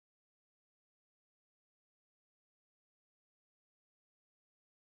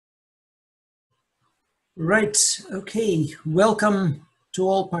Right, okay. Welcome to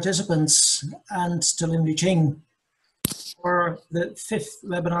all participants and to Lim Li Ching for the fifth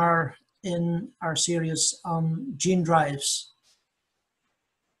webinar in our series on gene drives.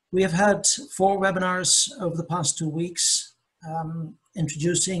 We have had 4 webinars over the past 2 weeks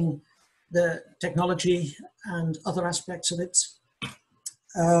introducing the technology and other aspects of it.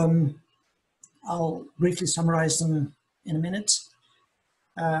 I'll briefly summarize them in a minute.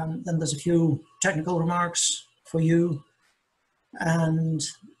 Then there's a few technical remarks for you, and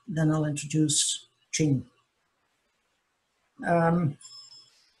then I'll introduce Ching.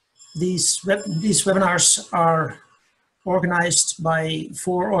 These webinars are organized by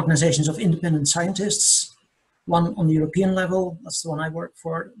 4 organizations of independent scientists, one on the European level, that's the one I work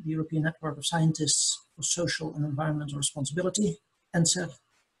for, the European Network of Scientists for Social and Environmental Responsibility, ENSSER.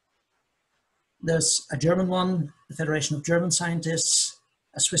 There's a German one, the Federation of German Scientists,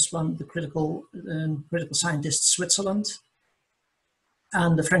 a Swiss one, the Critical Scientists Switzerland,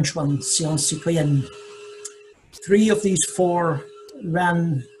 and the French one, Sciences Citoyennes. 3 of these 4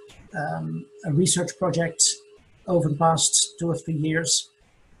 ran a research project over the past 2 or 3 years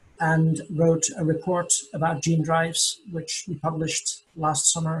and wrote a report about gene drives, which we published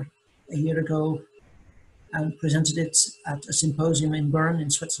last summer, a year ago, and presented it at a symposium in Bern in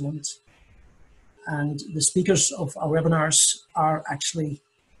Switzerland. And the speakers of our webinars are actually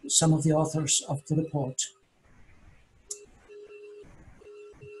some of the authors of the report.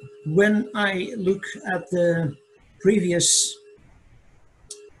 When I look at the previous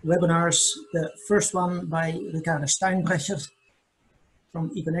webinars, the first one by Ricarda Steinbrecher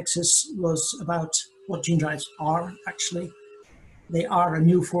from ENSSER was about what gene drives are actually. They are a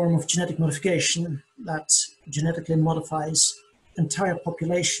new form of genetic modification that genetically modifies entire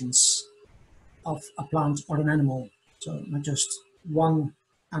populations of a plant or an animal. So not just one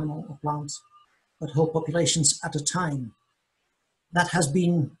animal or plant, but whole populations at a time. That has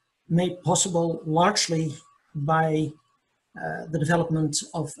been made possible largely by the development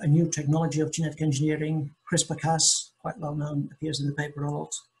of a new technology of genetic engineering, CRISPR-Cas, quite well known, appears in the paper a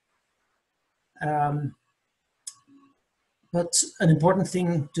lot. But an important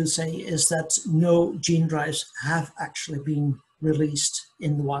thing to say is that no gene drives have actually been released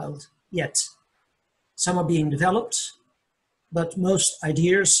in the wild yet. Some are being developed, but most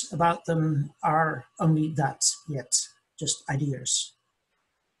ideas about them are only that yet, just ideas.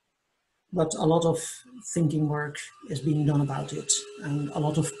 But a lot of thinking work is being done about it, and a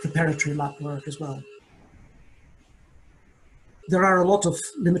lot of preparatory lab work as well. There are a lot of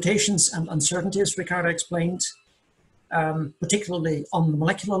limitations and uncertainties, Ricardo explained, particularly on the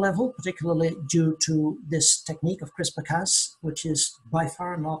molecular level, particularly due to this technique of CRISPR-Cas, which is by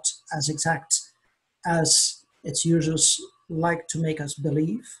far not as exact as its users like to make us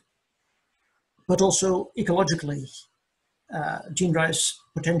believe, but also ecologically. Gene drives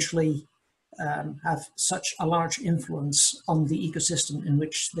potentially have such a large influence on the ecosystem in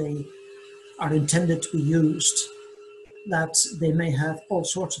which they are intended to be used that they may have all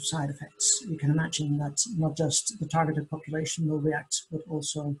sorts of side effects. You can imagine that not just the targeted population will react, but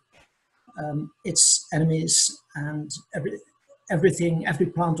also its enemies and every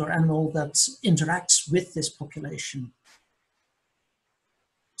plant or animal that interacts with this population.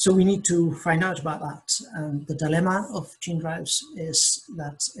 So we need to find out about that. And the dilemma of gene drives is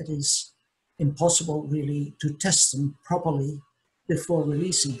that it is impossible really to test them properly before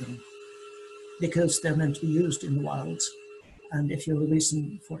releasing them, because they're meant to be used in the wild. And if you release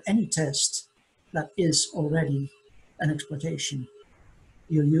them for any test, that is already an exploitation.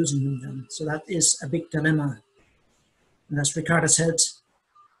 You're using them then. So that is a big dilemma. And as Ricardo said,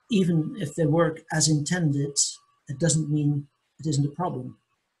 even if they work as intended, it doesn't mean it isn't a problem.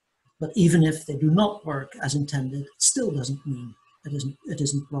 But even if they do not work as intended, it still doesn't mean it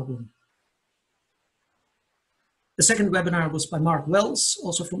isn't a problem. The second webinar was by Mark Wells,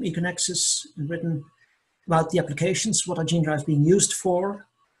 also from ENSSER, and written about the applications, what are gene drives being used for.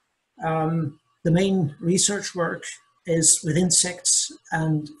 The main research work is with insects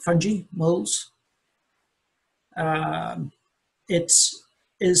and fungi, moles. It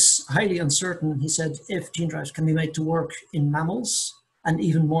is highly uncertain, he said, if gene drives can be made to work in mammals, and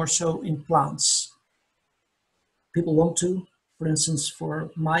even more so in plants. People want to, for instance, for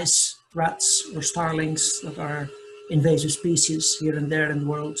mice, rats, or starlings that are invasive species here and there in the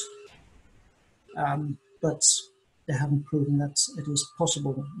world. But they haven't proven that it is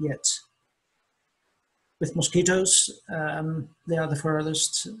possible yet. With mosquitoes, they are the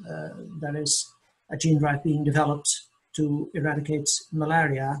furthest. There is a gene drive being developed to eradicate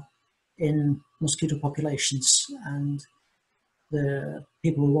malaria in mosquito populations. And the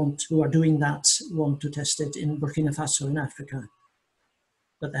people who are doing that want to test it in Burkina Faso in Africa,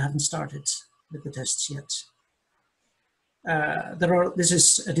 but they haven't started with the tests yet. This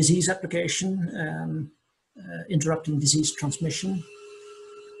is a disease application, interrupting disease transmission.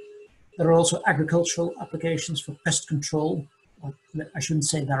 There are also agricultural applications for pest control. I shouldn't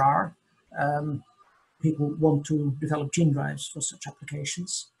say there are. People want to develop gene drives for such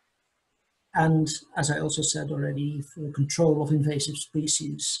applications. And as I also said already, for the control of invasive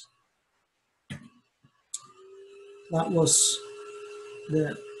species. That was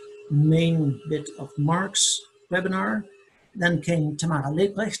the main bit of Mark's webinar. Then came Tamara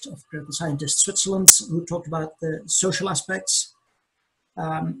Lebrecht of Critical Scientists Switzerland, who talked about the social aspects.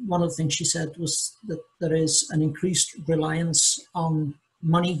 One of the things she said was that there is an increased reliance on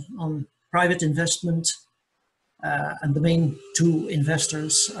money, on private investment, and the main two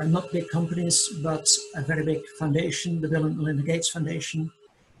investors are not big companies, but a very big foundation, the Bill and Melinda Gates Foundation,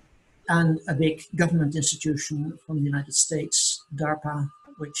 and a big government institution from the United States, DARPA,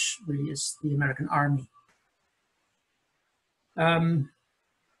 which really is the American Army.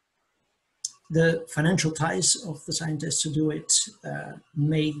 The financial ties of the scientists who do it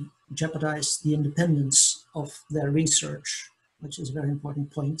may jeopardize the independence of their research, which is a very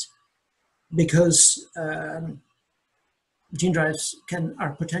important point, because gene drives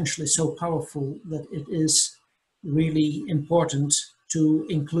are potentially so powerful that it is really important to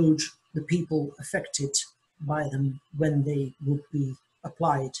include the people affected by them when they would be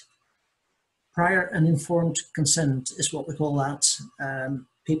applied. Prior and informed consent is what we call that.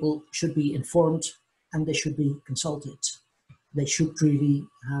 People should be informed and they should be consulted. They should really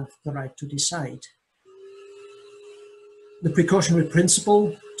have the right to decide. The precautionary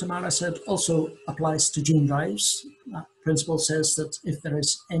principle, Tamara said, also applies to gene drives. That principle says that if there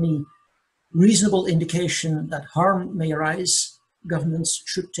is any reasonable indication that harm may arise, governments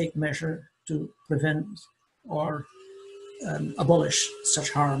should take measure to prevent or abolish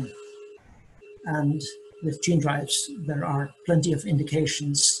such harm. And with gene drives, there are plenty of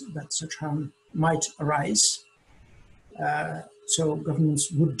indications that such harm might arise. So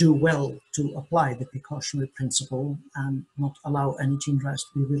governments would do well to apply the precautionary principle and not allow any gene drives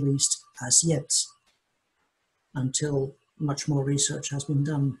to be released as yet, until much more research has been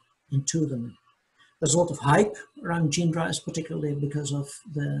done into them. There's a lot of hype around gene drives, particularly because of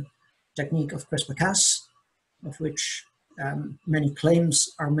the technique of CRISPR-Cas, of which many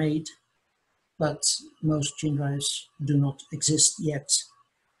claims are made, but most gene drives do not exist yet.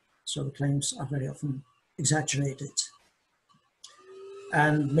 So the claims are very often exaggerated.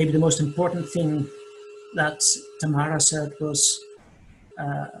 And maybe the most important thing that Tamara said was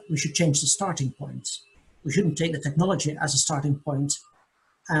we should change the starting point. We shouldn't take the technology as a starting point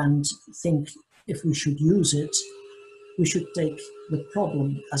and think if we should use it. We should take the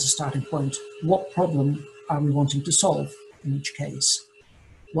problem as a starting point. What problem are we wanting to solve in each case?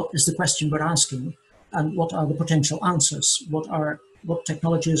 What is the question we're asking? And what are the potential answers? What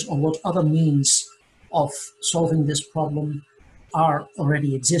technologies or what other means of solving this problem are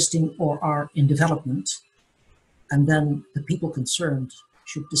already existing or are in development? And then the people concerned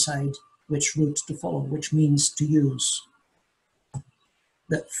should decide which route to follow, which means to use.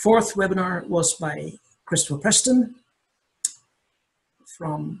 The fourth webinar was by Christopher Preston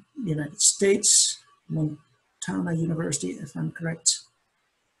from the United States, Montana University, if I'm correct,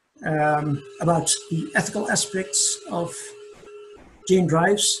 about the ethical aspects of gene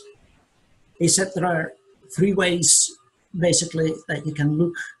drives. He said there are three ways, basically, that you can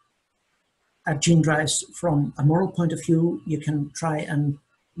look at gene drives from a moral point of view. You can try and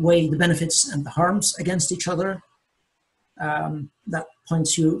weigh the benefits and the harms against each other. That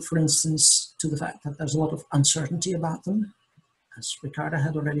points you, for instance, to the fact that there's a lot of uncertainty about them, as Ricardo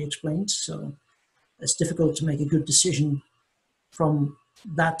had already explained. So it's difficult to make a good decision from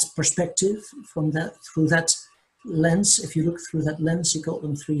that perspective, through that lens. If you look through that lens, you call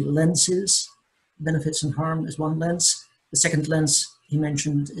them three lenses. Benefits and harm is one lens. The second lens he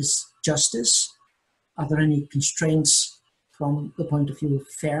mentioned is justice. Are there any constraints from the point of view of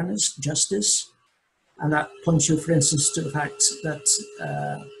fairness, justice? And that points you, for instance, to the fact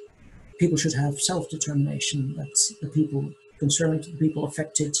that people should have self-determination, that the people concerned, the people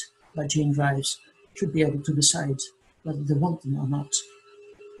affected by gene drives should be able to decide whether they want them or not.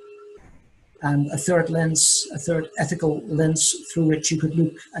 And a third lens, a third ethical lens through which you could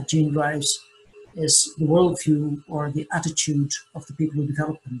look at gene drives is the worldview or the attitude of the people who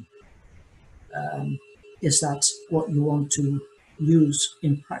develop them. Is that what you want to use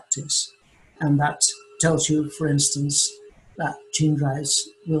in practice? And that tells you, for instance, that gene drives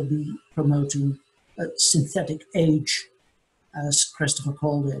will be promoting a synthetic age as Christopher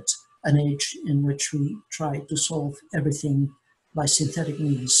called it, an age in which we try to solve everything by synthetic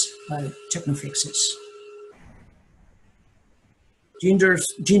means, by technofixes. Gene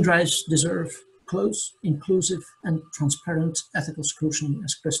drives deserve close, inclusive, and transparent ethical scrutiny,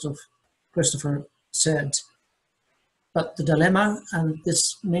 as Christopher said. But the dilemma, and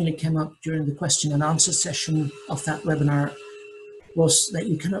this mainly came up during the question and answer session of that webinar, was that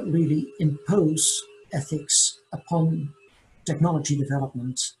you cannot really impose ethics upon technology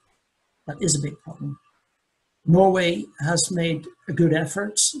development. That is a big problem. Norway has made a good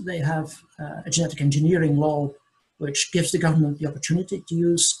effort. They have a genetic engineering law which gives the government the opportunity to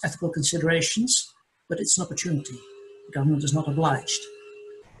use ethical considerations, but it's an opportunity. The government is not obliged.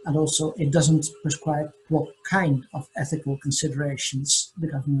 And also it doesn't prescribe what kind of ethical considerations the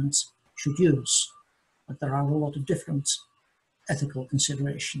government should use. But there are a lot of different ethical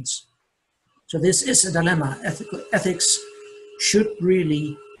considerations. So this is a dilemma. Ethics should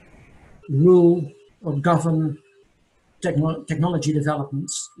really rule or govern technology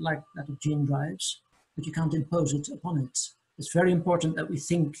developments like that of gene drives, but you can't impose it upon it. It's very important that we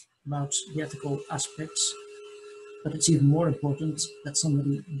think about the ethical aspects, but it's even more important that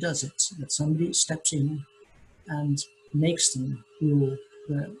somebody does it, that somebody steps in and makes them rule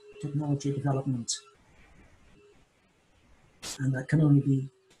the technology development. And that can only be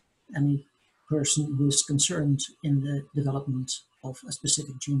any person who is concerned in the development of a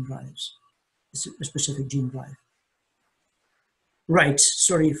specific gene drive. Right,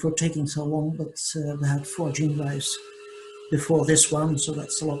 sorry for taking so long, but we had 4 gene drives before this one, so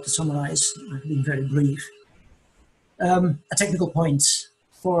that's a lot to summarize. I've been very brief. A technical point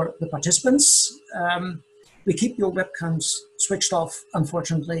for the participants. We keep your webcams switched off,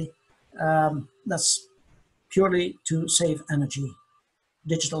 unfortunately. That's purely to save energy.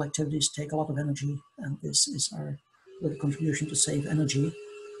 Digital activities take a lot of energy, and this is our little contribution to save energy.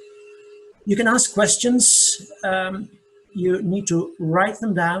 You can ask questions. You need to write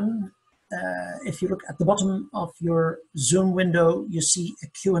them down. If you look at the bottom of your Zoom window, you see a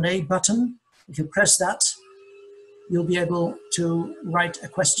Q&A button. If you press that, you'll be able to write a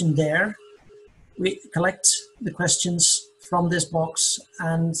question there. We collect the questions from this box,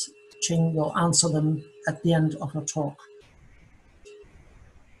 and Ching will answer them at the end of her talk.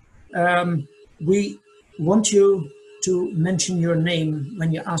 We want you to mention your name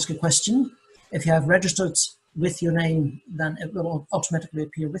when you ask a question. If you have registered with your name, then it will automatically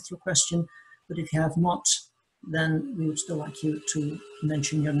appear with your question. But if you have not, then we would still like you to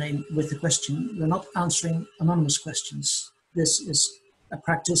mention your name with the question. We're not answering anonymous questions. This is a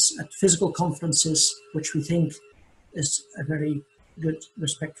practice at physical conferences, which we think is a very good,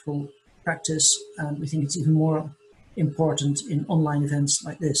 respectful practice. And we think it's even more important in online events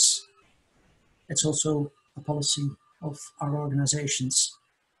like this. It's also a policy of our organizations,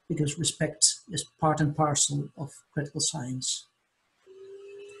 because respect is part and parcel of critical science.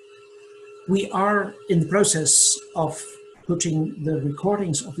 We are in the process of putting the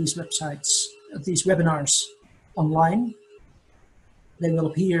recordings of these webinars online. They will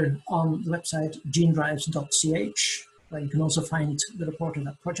appear on the website genedrives.ch, where you can also find the report of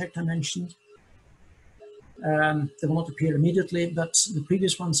that project I mentioned. They will not appear immediately, but the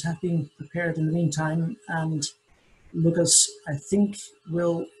previous ones have been prepared in the meantime, and Lucas, I think,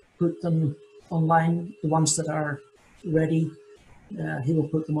 will put them online, the ones that are ready. He will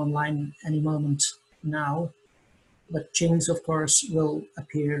put them online any moment now, but Ching's, of course, will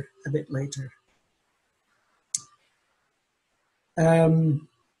appear a bit later.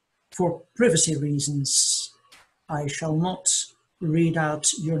 For privacy reasons, I shall not read out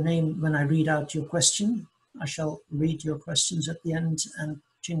your name when I read out your question. I shall read your questions at the end and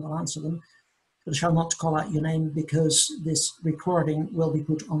Ching will answer them, but I shall not call out your name because this recording will be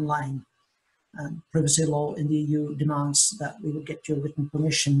put online. Privacy law in the EU demands that we will get your written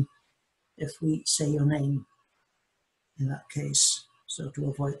permission if we say your name in that case. So to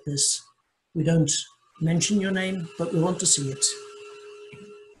avoid this, we don't mention your name, but we want to see it.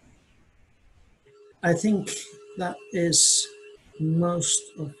 I think that is most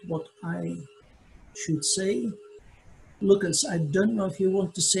of what I should say. Lucas, I don't know if you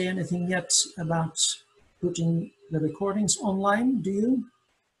want to say anything yet about putting the recordings online, do you?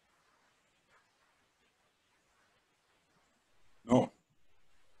 No.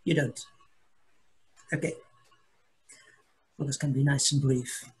 You don't? Okay. Well, this can be nice and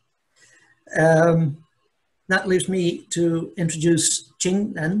brief. That leaves me to introduce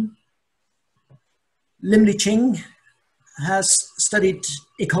Ching then. Lim Li Ching has studied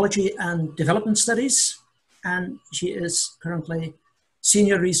ecology and development studies, and she is currently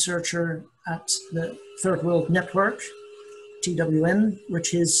senior researcher at the ThirdWorldNetwork. TWN,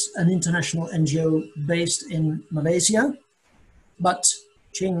 which is an international NGO based in Malaysia. But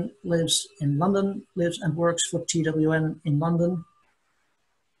Ching lives in London, lives and works for TWN in London.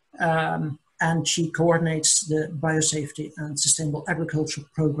 And she coordinates the biosafety and sustainable agriculture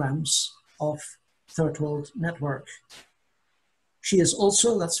programs of Third World Network. She is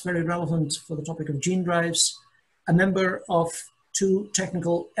also, that's very relevant for the topic of gene drives, a member of 2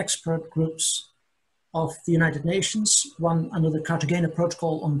 technical expert groups of the United Nations, one under the Cartagena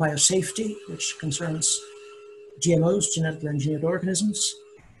Protocol on Biosafety, which concerns GMOs, genetically engineered organisms.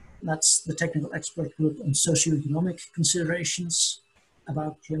 That's the technical expert group on socioeconomic considerations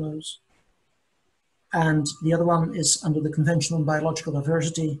about GMOs. And the other one is under the Convention on Biological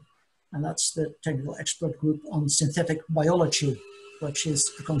Diversity, and that's the technical expert group on synthetic biology, which is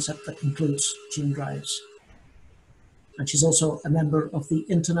a concept that includes gene drives. And she's also a member of the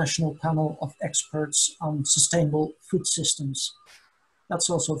International Panel of Experts on Sustainable Food Systems. That's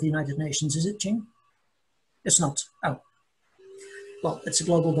also the United Nations, is it, Ching? It's not. Oh. Well, it's a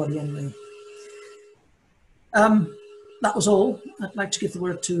global body anyway. That was all. I'd like to give the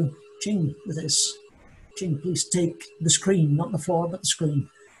word to Ching with this. Ching, please take the screen, not the floor, but the screen.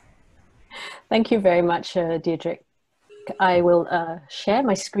 Thank you very much, Deirdre. I will share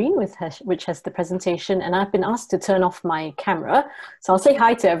my screen with her, which has the presentation, and I've been asked to turn off my camera. So I'll say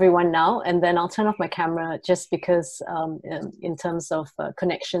hi to everyone now, and then I'll turn off my camera just because in terms of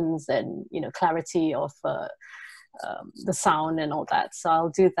connections and clarity of the sound and all that. So I'll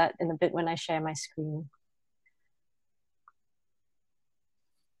do that in a bit when I share my screen.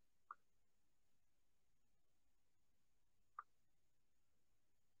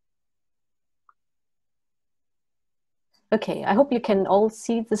 Okay, I hope you can all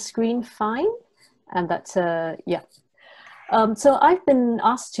see the screen fine, and that's, yeah. So I've been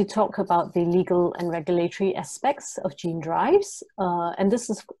asked to talk about the legal and regulatory aspects of gene drives, and this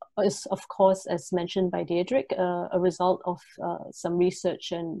is of course, as mentioned by Deirdre, a result of some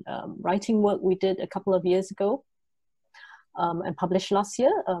research and writing work we did a couple of years ago and published last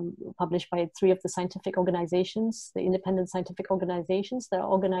year, published by 3 of the scientific organizations, the independent scientific organizations that are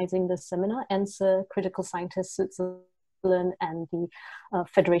organizing this seminar: ENSSER, Critical Scientists Switzerland, and the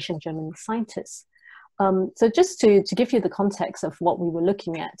Federation of German Scientists. So just to give you the context of what we were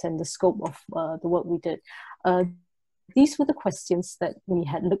looking at and the scope of the work we did, these were the questions that we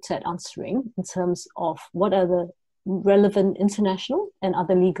had looked at answering in terms of what are the relevant international and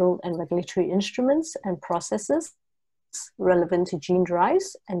other legal and regulatory instruments and processes relevant to gene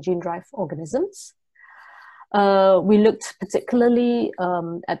drives and gene drive organisms. We looked particularly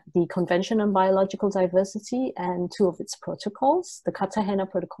at the Convention on Biological Diversity and 2 of its protocols, the Cartagena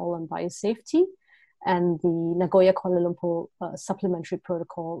Protocol on Biosafety and the Nagoya Kuala Lumpur Supplementary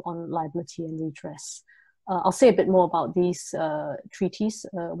Protocol on Liability and Redress. I'll say a bit more about these treaties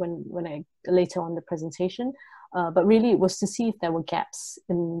when I later on the presentation, but really it was to see if there were gaps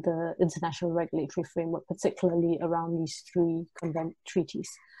in the international regulatory framework, particularly around these 3 treaties.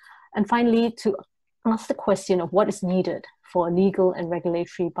 And finally, to ask the question of what is needed for a legal and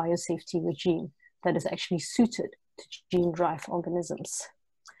regulatory biosafety regime that is actually suited to gene drive organisms.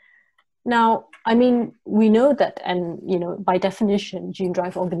 Now, I mean, we know that, and by definition, gene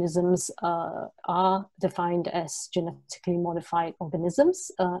drive organisms are defined as genetically modified organisms,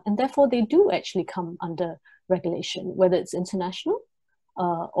 and therefore they do actually come under regulation, whether it's international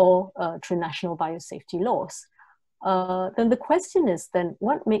or through national biosafety laws. Then the question is then,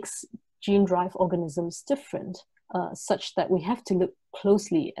 what makes gene drive organisms different, such that we have to look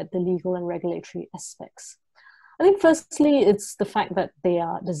closely at the legal and regulatory aspects? I think firstly, it's the fact that they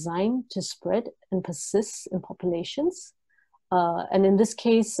are designed to spread and persist in populations. And in this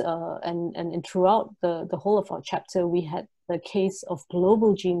case, and throughout the whole of our chapter, we had the case of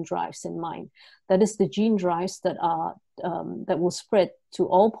global gene drives in mind. That is the gene drives that are that will spread to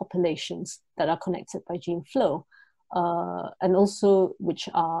all populations that are connected by gene flow. And also which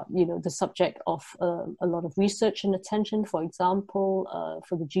are, the subject of a lot of research and attention. For example,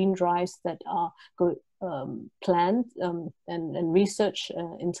 for the gene drives that are planned and research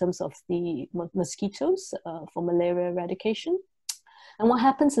in terms of the mosquitoes for malaria eradication. And what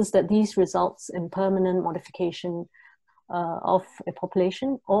happens is that these results in permanent modification of a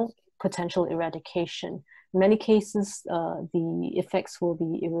population or potential eradication. In many cases, the effects will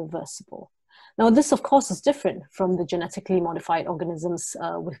be irreversible. Now, this, of course, is different from the genetically modified organisms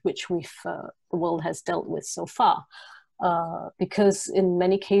with which the world has dealt with so far. Because in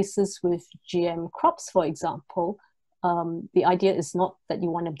many cases with GM crops, for example, the idea is not that you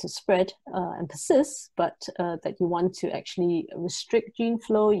want them to spread and persist, but that you want to actually restrict gene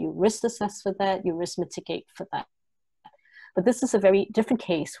flow, you risk assess for that, you risk mitigate for that. But this is a very different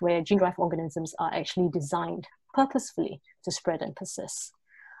case where gene-drive organisms are actually designed purposefully to spread and persist.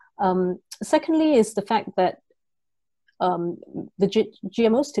 Secondly is the fact that the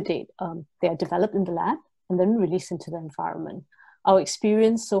GMOs to date, they are developed in the lab and then released into the environment. Our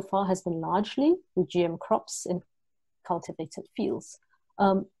experience so far has been largely with GM crops in cultivated fields.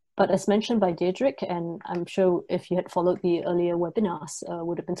 But as mentioned by Deirdre, and I'm sure if you had followed the earlier webinars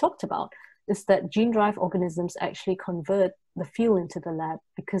would have been talked about, is that gene-drive organisms actually convert the field into the lab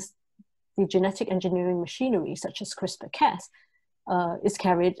because the genetic engineering machinery, such as CRISPR-Cas, is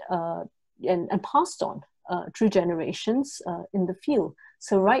carried and passed on through generations in the field.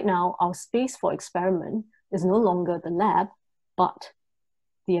 So right now, our space for experiment is no longer the lab, but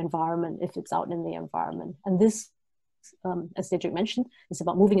the environment, if it's out in the environment. And this, as Cedric mentioned, is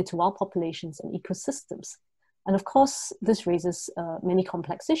about moving into wild populations and ecosystems. And of course, this raises many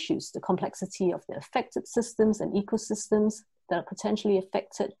complex issues, the complexity of the affected systems and ecosystems that are potentially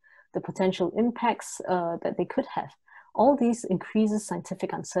affected, the potential impacts that they could have. All these increases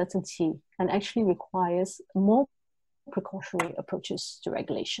scientific uncertainty and actually requires more precautionary approaches to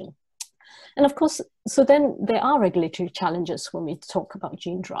regulation. And of course, so then there are regulatory challenges when we talk about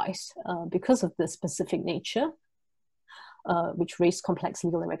gene drives because of the specific nature, which raise complex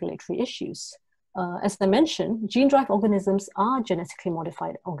legal and regulatory issues. As I mentioned, gene drive organisms are genetically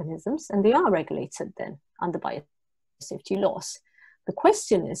modified organisms, and they are regulated then under biosafety laws. The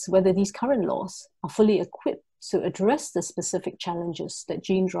question is whether these current laws are fully equipped to address the specific challenges that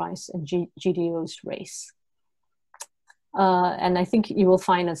gene drives and GDOs raise. And I think you will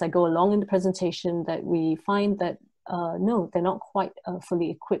find as I go along in the presentation that we find that no, they're not quite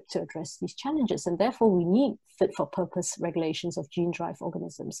fully equipped to address these challenges. And therefore we need fit-for-purpose regulations of gene-drive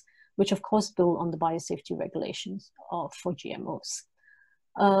organisms, which of course build on the biosafety regulations for GMOs.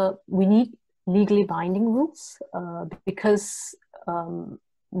 We need legally binding rules because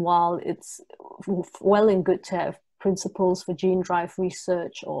while it's well and good to have principles for gene drive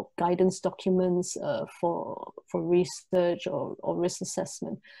research or guidance documents for research or risk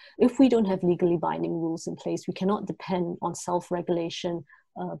assessment, if we don't have legally binding rules in place, we cannot depend on self-regulation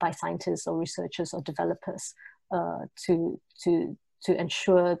by scientists or researchers or developers to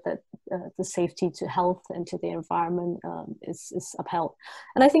ensure that the safety to health and to the environment is upheld.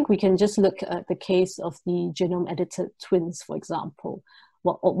 And I think we can just look at the case of the genome edited twins, for example.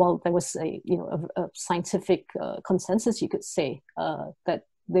 Well, there was a scientific consensus, you could say, that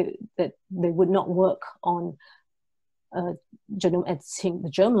they would not work on genome editing the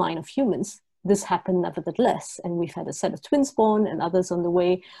germline of humans. This happened nevertheless, and we've had a set of twins born and others on the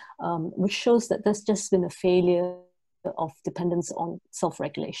way, which shows that there's just been a failure of dependence on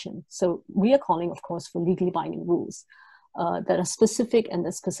self-regulation. So we are calling, of course, for legally binding rules that are specific and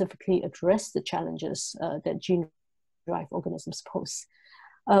that specifically address the challenges that gene-drive organisms pose.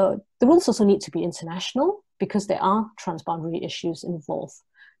 The rules also need to be international because there are transboundary issues involved.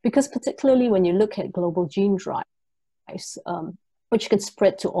 Because particularly when you look at global gene drives, which can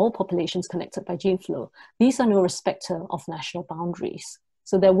spread to all populations connected by gene flow, these are no respecter of national boundaries.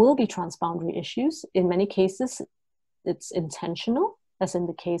 So there will be transboundary issues. In many cases, it's intentional, as in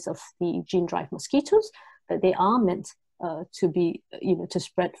the case of the gene drive mosquitoes, that they are meant to be, to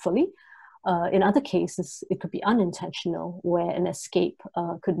spread fully. In other cases, it could be unintentional, where an escape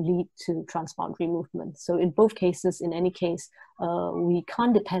could lead to transboundary movement. So in both cases, in any case, we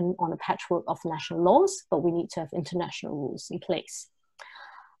can't depend on a patchwork of national laws, but we need to have international rules in place.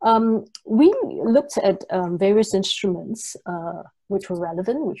 We looked at various instruments which were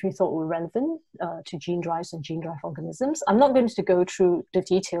relevant, which we thought were relevant to gene drives and gene drive organisms. I'm not going to go through the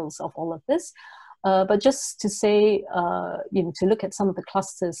details of all of this, but just to say, to look at some of the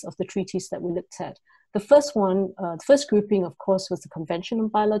clusters of the treaties that we looked at. The first one, the first grouping, of course, was the Convention on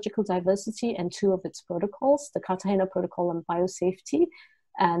Biological Diversity and two of its protocols, the Cartagena Protocol on Biosafety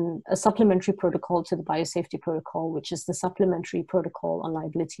and a supplementary protocol to the Biosafety Protocol, which is the Supplementary Protocol on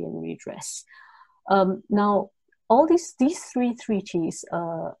Liability and Redress. Now, all these three treaties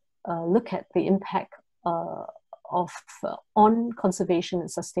look at the impact on conservation and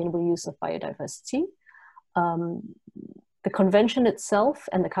sustainable use of biodiversity. The convention itself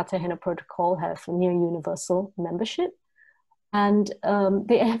and the Cartagena Protocol have near universal membership, and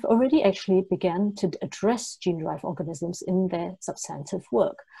they have already actually begun to address gene-drive organisms in their substantive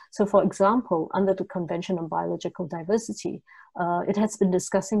work. So for example, under the Convention on Biological Diversity, it has been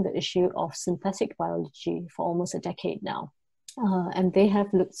discussing the issue of synthetic biology for almost a decade now. And they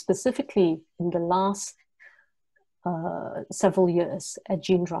have looked specifically in the last several years at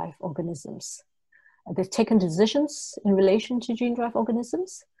gene-drive organisms. They've taken decisions in relation to gene-drive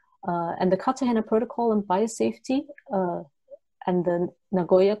organisms, and the Cartagena Protocol on Biosafety and the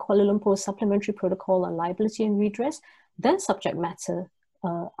Nagoya Kuala Lumpur Supplementary Protocol on Liability and Redress, their subject matter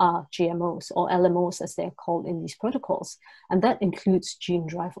are GMOs, or LMOs as they're called in these protocols. And that includes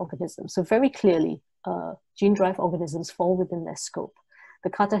gene-derived organisms. So very clearly, gene-derived organisms fall within their scope. The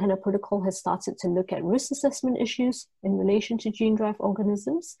Cartagena Protocol has started to look at risk assessment issues in relation to gene-derived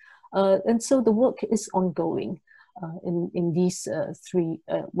organisms. And so the work is ongoing in these three,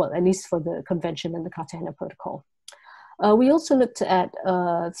 well, at least for the Convention and the Cartagena Protocol. We also looked at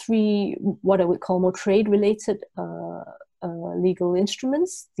three, what I would call more trade-related legal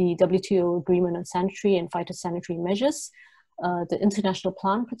instruments: the WTO Agreement on Sanitary and Phytosanitary Measures, the International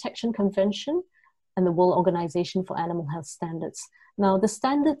Plant Protection Convention, and the World Organization for Animal Health Standards. Now, the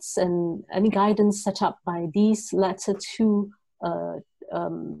standards and any guidance set up by these latter two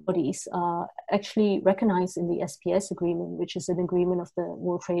bodies are actually recognized in the SPS agreement, which is an agreement of the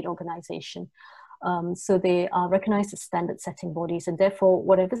World Trade Organization. So they are recognized as standard setting bodies, and therefore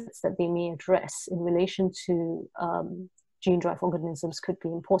whatever that they may address in relation to gene-derived organisms could be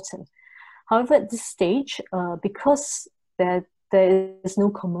important. However, at this stage, because there is no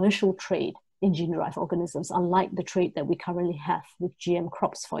commercial trade in gene-derived organisms, unlike the trade that we currently have with GM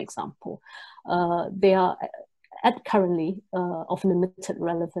crops, for example, they are currently of limited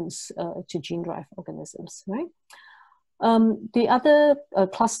relevance to gene-derived organisms, right? The other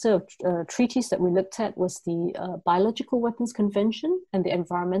cluster of treaties that we looked at was the Biological Weapons Convention and the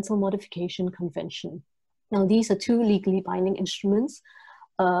Environmental Modification Convention. Now, these are two legally binding instruments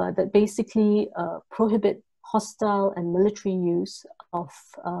that basically prohibit hostile and military use of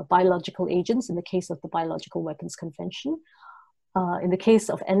biological agents in the case of the Biological Weapons Convention. In the case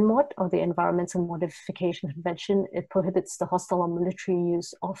of ENMOD, or the Environmental Modification Convention, it prohibits the hostile or military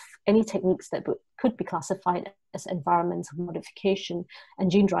use of any techniques that could be classified as environmental modification, and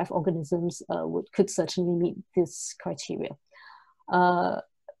gene-derived organisms could certainly meet this criteria.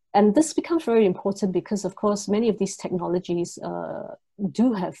 And this becomes very important because, of course, many of these technologies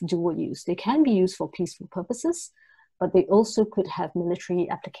do have dual use. They can be used for peaceful purposes, but they also could have military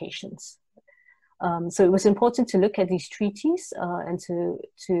applications. So it was important to look at these treaties and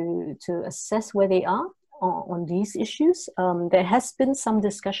to assess where they are on these issues. There has been some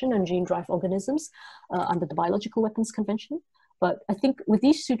discussion on gene-derived organisms under the Biological Weapons Convention, but I think with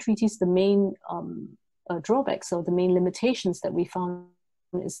these two treaties, the main drawbacks or the main limitations that we found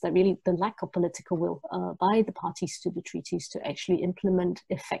is that really the lack of political will by the parties to the treaties to actually implement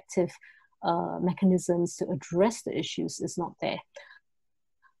effective mechanisms to address the issues is not there.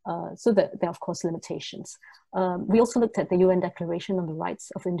 So there are, of course, limitations. We also looked at the UN Declaration on the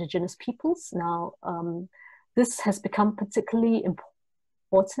Rights of Indigenous Peoples. Now, this has become particularly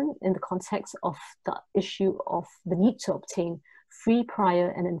important in the context of the issue of the need to obtain free,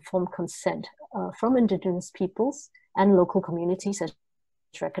 prior, and informed consent from Indigenous peoples and local communities as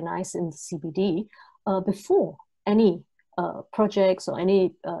recognized in the CBD before any projects or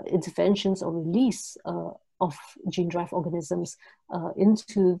any interventions or release of gene-derived organisms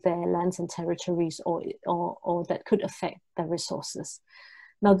into their lands and territories or that could affect their resources.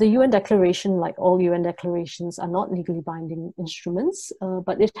 Now, the UN Declaration, like all UN declarations, are not legally binding instruments,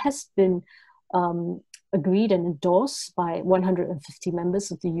 but it has been agreed and endorsed by 150 members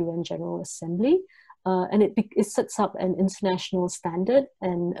of the UN General Assembly. And it sets up an international standard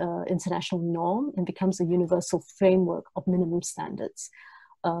and international norm and becomes a universal framework of minimum standards,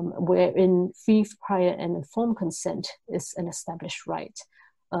 wherein free, prior, and informed consent is an established right.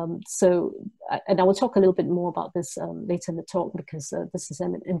 And I will talk a little bit more about this later in the talk, because this is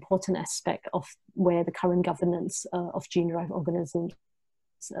an important aspect of where the current governance of gene-derived organisms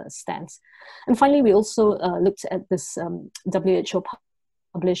stands. And finally, we also looked at this WHO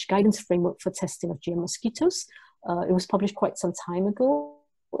published guidance framework for testing of GM mosquitoes. It was published quite some time ago,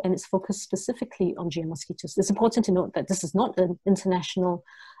 and it's focused specifically on GM mosquitoes. It's important to note that this is not an international,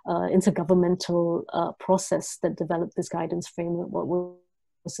 intergovernmental process that developed this guidance framework. What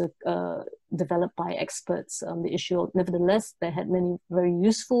was developed by experts on the issue. Nevertheless, they had many very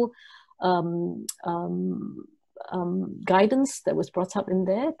useful guidance that was brought up in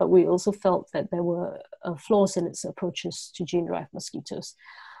there, but we also felt that there were flaws in its approaches to gene-derived mosquitoes.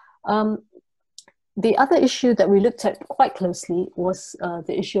 The other issue that we looked at quite closely was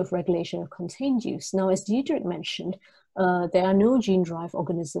the issue of regulation of contained use. Now, as Diederik mentioned, there are no gene-derived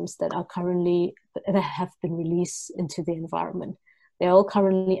organisms that are currently, that have been released into the environment. They're all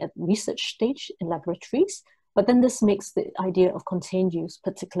currently at research stage in laboratories, but then this makes the idea of contained use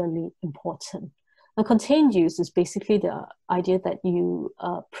particularly important. Now, contained use is basically the idea that you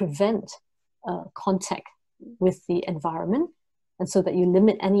prevent contact with the environment, and so that you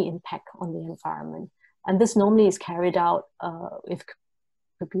limit any impact on the environment. And this normally is carried out if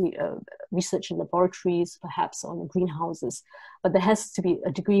could be research in laboratories, perhaps on greenhouses, but there has to be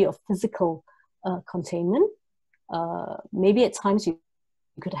a degree of physical containment. Maybe at times you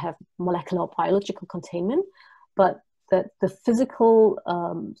could have molecular or biological containment, but that the physical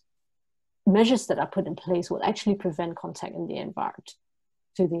measures that are put in place will actually prevent contact in the environment,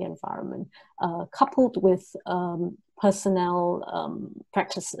 to the environment, coupled with personnel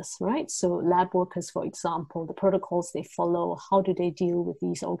practices, right? So lab workers, for example, the protocols they follow, how do they deal with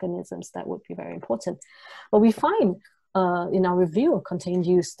these organisms, that would be very important. But we find in our review of contained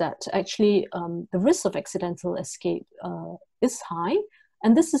use that actually the risk of accidental escape is high.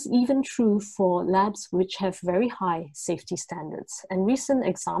 And this is even true for labs which have very high safety standards. And recent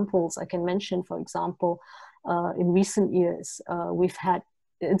examples I can mention, for example, in recent years, we've had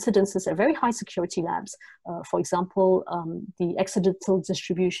incidences at very high security labs. For example, the accidental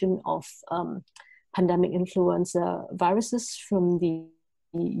distribution of pandemic influenza viruses from the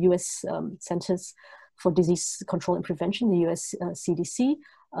US Centers for Disease Control and Prevention, the US CDC.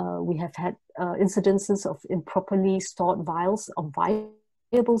 We have had incidences of improperly stored vials of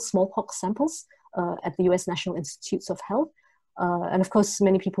viable smallpox samples at the US National Institutes of Health. And of course,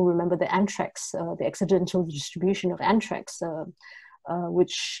 many people remember the anthrax, the accidental distribution of anthrax,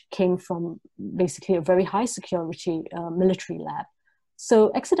 which came from basically a very high security military lab.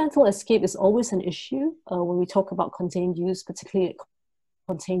 So accidental escape is always an issue when we talk about contained use, particularly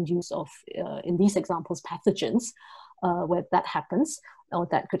contained use of, in these examples, pathogens, where that happens, or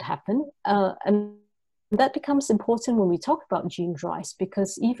that could happen. And that becomes important when we talk about gene drives,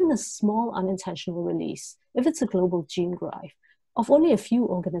 because even a small unintentional release, if it's a global gene drive, of only a few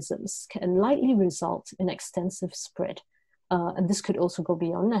organisms can likely result in extensive spread. And this could also go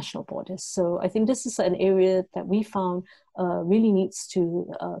beyond national borders. So I think this is an area that we found really needs to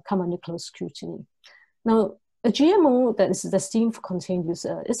come under close scrutiny. Now, a GMO that is destined for contained use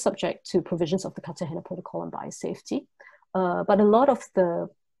is subject to provisions of the Cartagena Protocol on biosafety, but a lot of the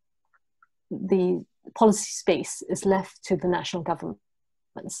policy space is left to the national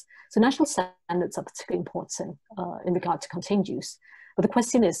governments. So national standards are particularly important in regard to contained use. But the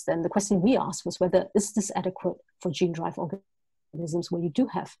question is then, the question we asked was whether is this adequate for gene-drive organisms where you do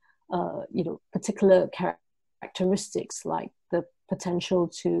have particular characteristics like the potential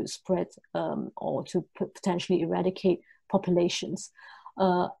to spread or to potentially eradicate populations.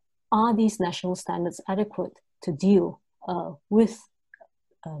 Are these national standards adequate to deal with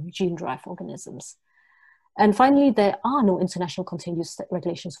gene-drive organisms? And finally, there are no international contained use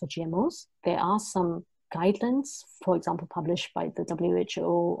regulations for GMOs. There are some guidelines, for example, published by the WHO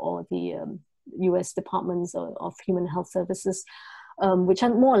or the US Departments of Human Health Services, which are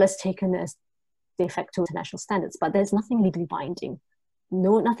more or less taken as de facto international standards, but there's nothing legally binding,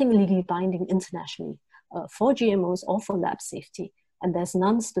 nothing legally binding internationally for GMOs or for lab safety, and there's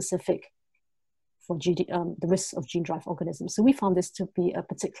none specific for the risks of gene-drive organisms. So we found this to be a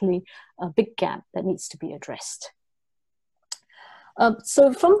particularly big gap that needs to be addressed.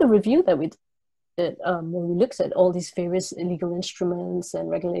 So from the review that we did, when we looked at all these various legal instruments and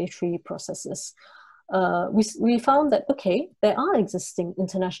regulatory processes, we found that, okay, there are existing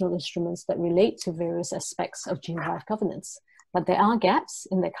international instruments that relate to various aspects of gene-drive governance, but there are gaps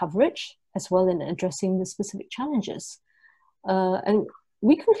in their coverage as well in addressing the specific challenges. And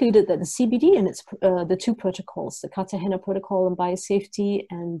we concluded that the CBD and its the two protocols, the Cartagena Protocol on biosafety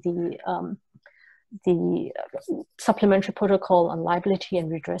and the supplementary protocol on liability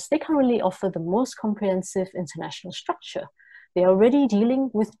and redress, they currently offer the most comprehensive international structure. They are already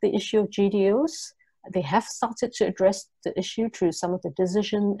dealing with the issue of GDOs. They have started to address the issue through some of the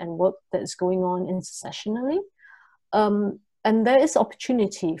decision and work that is going on intercessionally. And there is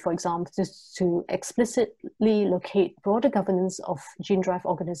opportunity, for example, to explicitly locate broader governance of gene-drive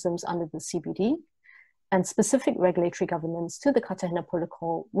organisms under the CBD and specific regulatory governance to the Cartagena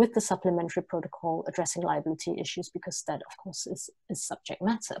Protocol with the supplementary protocol addressing liability issues, because that, of course, is subject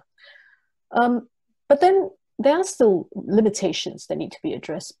matter. But then there are still limitations that need to be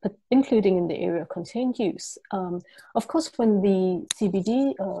addressed, but including in the area of contained use. Of course, when the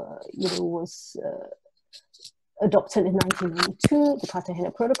CBD was adopted in 1992, the Cartagena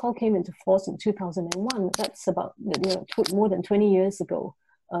Protocol came into force in 2001. That's about more than 20 years ago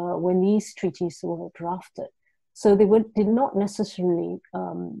when these treaties were drafted. So they did not necessarily,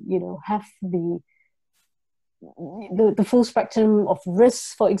 have the full spectrum of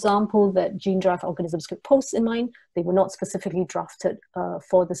risks, for example, that gene-drive organisms could pose in mind. They were not specifically drafted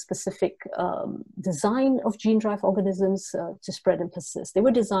for the specific design of gene-drive organisms to spread and persist. They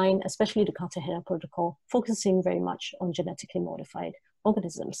were designed, especially the Cartagena Protocol, focusing very much on genetically modified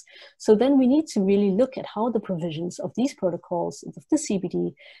organisms. So then we need to really look at how the provisions of these protocols of the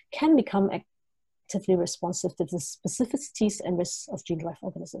CBD can become actively responsive to the specificities and risks of gene-derived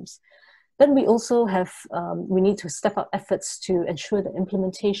organisms. Then we also have, we need to step up efforts to ensure the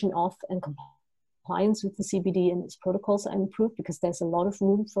implementation of and compliance with the CBD and its protocols are improved, because there's a lot of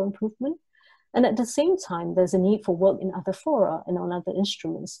room for improvement. And at the same time, there's a need for work in other fora and on other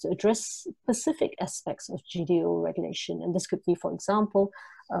instruments to address specific aspects of GDO regulation. And this could be, for example,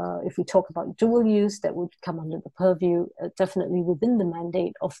 if we talk about dual use, that would come under the purview, definitely within the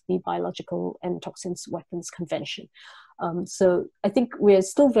mandate of the Biological and Toxins Weapons Convention. So I think we're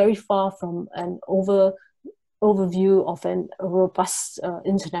still very far from an overview of a robust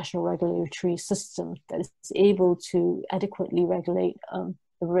international regulatory system that is able to adequately regulate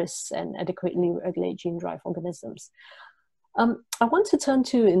the risks and adequately regulate gene-derived organisms. I want to turn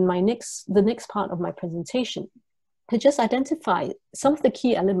to, in the next part of my presentation, to just identify some of the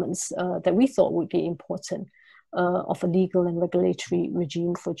key elements that we thought would be important of a legal and regulatory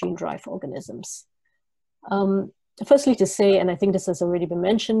regime for gene-derived organisms. Firstly to say, and I think this has already been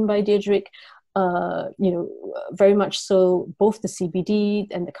mentioned by Deirdre, very much so, both the CBD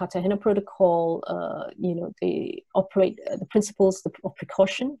and the Cartagena Protocol, they operate the principles of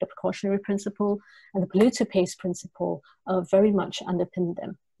precaution, the precautionary principle, and the polluter pays principle very much underpin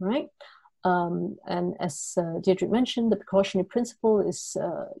them, right? And as Deirdre mentioned, the precautionary principle is,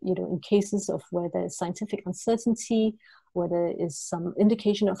 in cases of where there is scientific uncertainty, where there is some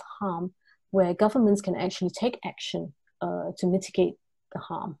indication of harm, where governments can actually take action to mitigate the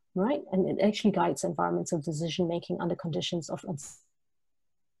harm, right? And it actually guides environmental decision-making under conditions of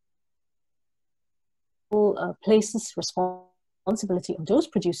places responsibility on those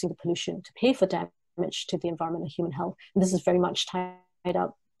producing the pollution to pay for damage to the environment and human health. And this is very much tied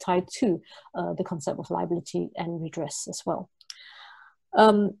to the concept of liability and redress as well.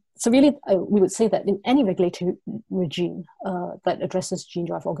 So really, we would say that in any regulatory regime that addresses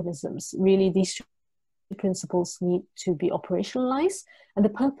gene-derived organisms, really these two principles need to be operationalized, and the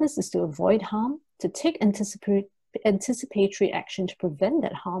purpose is to avoid harm, to take anticipatory action to prevent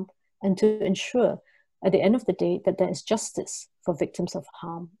that harm, and to ensure at the end of the day that there is justice for victims of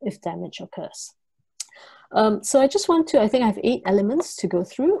harm if damage occurs. So I just want to, I think I have 8 elements to go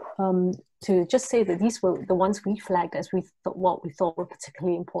through to just say that these were the ones we flagged as what we thought were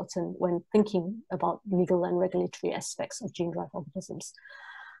particularly important when thinking about legal and regulatory aspects of gene-derived organisms.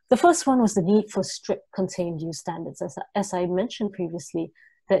 The first one was the need for strict contained use standards. As I mentioned previously,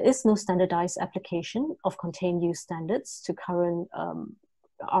 there is no standardized application of contained use standards to current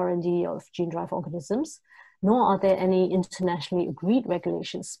R&D of gene-derived organisms, nor are there any internationally agreed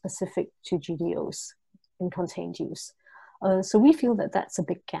regulations specific to GDOs in contained use. So we feel that that's a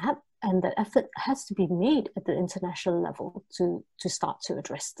big gap, and that effort has to be made at the international level to start to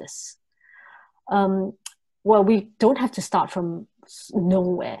address this. Well, we don't have to start from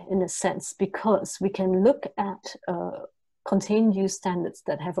nowhere in a sense, because we can look at contained use standards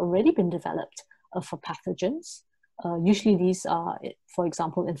that have already been developed for pathogens. Usually these are, for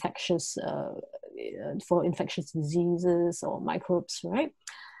example, for infectious diseases or microbes, right?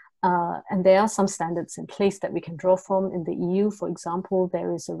 And there are some standards in place that we can draw from. In the EU, for example,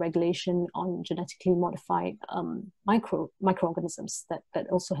 there is a regulation on genetically modified microorganisms that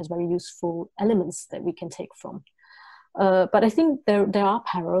also has very useful elements that we can take from. But I think there are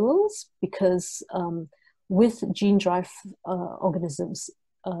parallels, because with gene-derived organisms,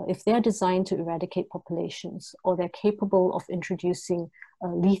 if they're designed to eradicate populations, or they're capable of introducing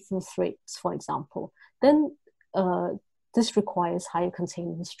lethal threats, for example, then this requires higher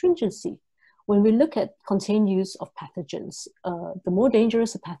containment stringency. When we look at contained use of pathogens, the more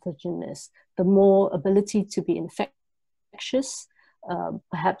dangerous a pathogen is, the more ability to be infectious,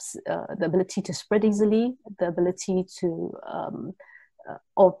 perhaps the ability to spread easily, the ability to,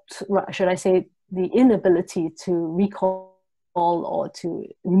 should I say, the inability to recall or to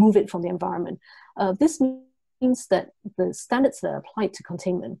remove it from the environment. This means that the standards that are applied to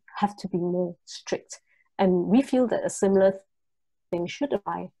containment have to be more strict. And we feel that a similar thing should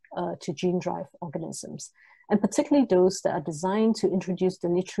apply to gene-derived organisms, and particularly those that are designed to introduce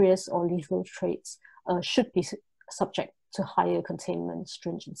deleterious or lethal traits should be subject to higher containment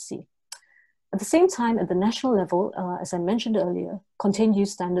stringency. At the same time, at the national level, as I mentioned earlier, contained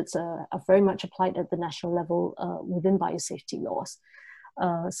use standards are very much applied at the national level within biosafety laws.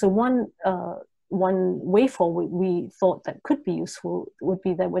 So one way forward we thought that could be useful would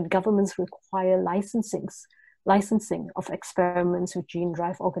be that when governments require licensings licensing of experiments with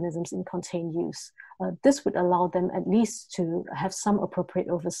gene-drive organisms in contained use. This would allow them at least to have some appropriate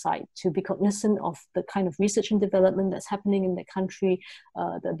oversight, to be cognizant of the kind of research and development that's happening in the country,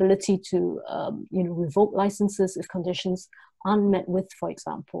 the ability to revoke licenses if conditions aren't met with, for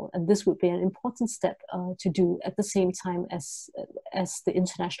example. And this would be an important step to do at the same time as the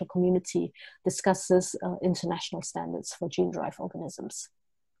international community discusses international standards for gene-drive organisms.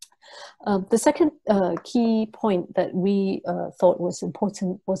 The second key point that we thought was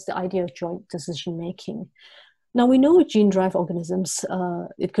important was the idea of joint decision-making. Now, we know with gene-drive organisms,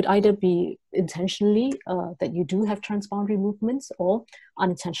 it could either be intentionally that you do have transboundary movements, or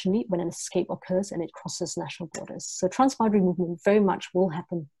unintentionally when an escape occurs and it crosses national borders. So transboundary movement very much will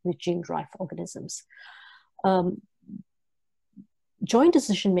happen with gene-drive organisms. Joint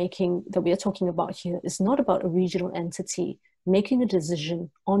decision-making that we are talking about here is not about a regional entity making a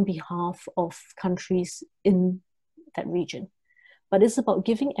decision on behalf of countries in that region, but it's about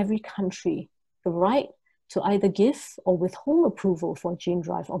giving every country the right to either give or withhold approval for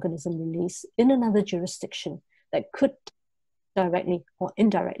gene-drive organism release in another jurisdiction that could directly or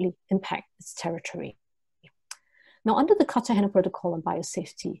indirectly impact its territory. Now, under the Cartagena Protocol on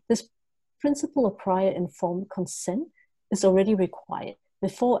Biosafety, this principle of prior informed consent is already required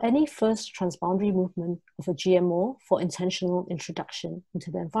before any first transboundary movement of a GMO for intentional introduction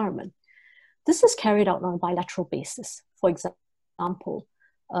into the environment. This is carried out on a bilateral basis. For example,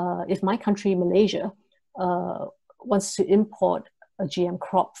 if my country, Malaysia, wants to import a GM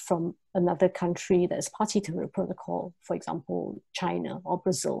crop from another country that is party to the protocol, for example, China or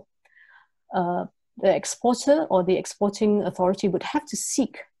Brazil, the exporter or the exporting authority would have to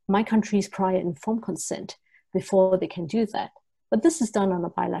seek my country's prior informed consent before they can do that. But this is done on a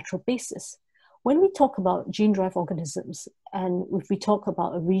bilateral basis. When we talk about gene-drive organisms, and if we talk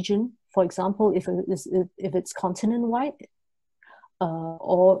about a region, for example, if it's continent-wide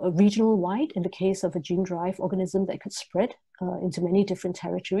or regional-wide, in the case of a gene-drive organism that could spread into many different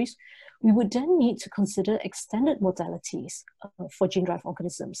territories, we would then need to consider extended modalities for gene-drive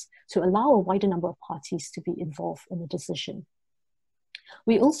organisms to allow a wider number of parties to be involved in the decision.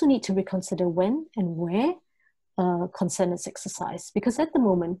 We also need to reconsider when and where consent is exercised, because at the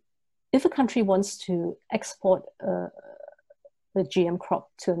moment, if a country wants to export the GM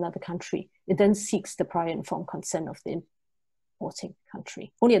crop to another country, it then seeks the prior informed consent of the importing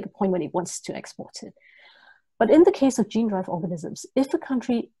country, only at the point when it wants to export it. But in the case of gene-drive organisms, if a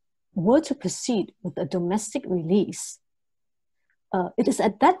country were to proceed with a domestic release, it is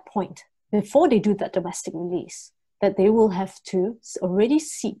at that point, before they do that domestic release, that they will have to already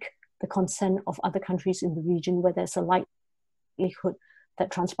seek the consent of other countries in the region where there's a likelihood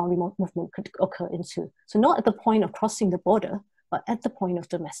that transboundary movement could occur into. So not at the point of crossing the border, but at the point of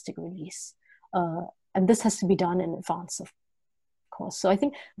domestic release. And this has to be done in advance, of course. So I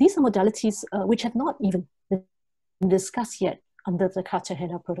think these are modalities which have not even been discussed yet under the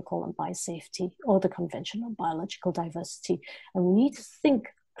Cartagena Protocol on Biosafety or the Convention on Biological Diversity. And we need to think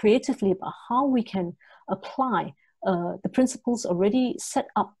creatively about how we can apply the principles already set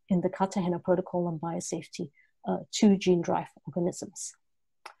up in the Cartagena Protocol on Biosafety to gene-drive organisms.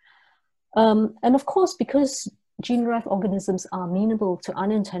 And of course, because gene-drive organisms are amenable to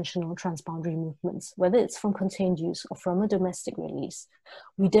unintentional transboundary movements, whether it's from contained use or from a domestic release,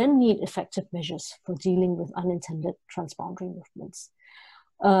 we then need effective measures for dealing with unintended transboundary movements.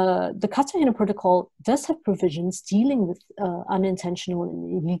 The Cartagena Protocol does have provisions dealing with unintentional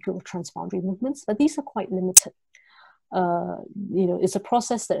and illegal transboundary movements, but these are quite limited. It's a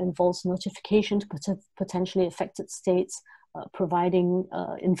process that involves notification to potentially affected states, providing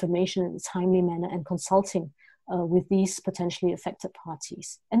information in a timely manner, and consulting with these potentially affected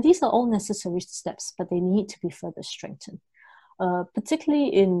parties. And these are all necessary steps, but they need to be further strengthened. Particularly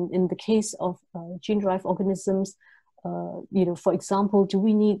in the case of gene-drive organisms, for example, do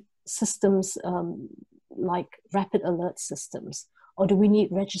we need systems like rapid alert systems, or do we need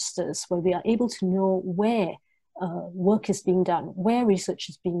registers where we are able to know where work is being done, where research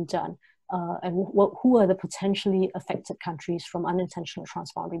is being done, and who are the potentially affected countries from unintentional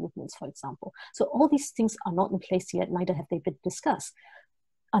transboundary movements, for example. So all these things are not in place yet, neither have they been discussed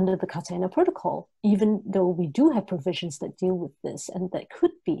under the Cartagena Protocol, even though we do have provisions that deal with this and that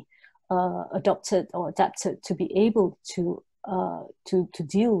could be adopted or adapted to be able to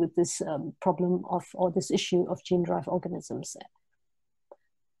deal with this problem of, or this issue of gene-drive organisms.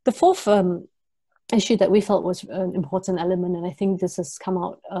 The fourth issue that we felt was an important element, and I think this has come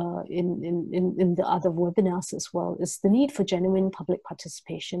out in the other webinars as well, is the need for genuine public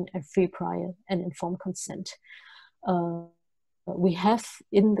participation and free, prior, and informed consent. we have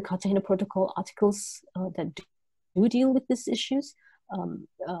in the Cartagena Protocol articles that do deal with these issues.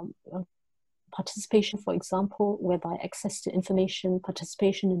 Participation, for example, whereby access to information,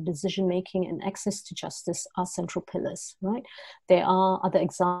 participation in decision making, and access to justice are central pillars, right? There are other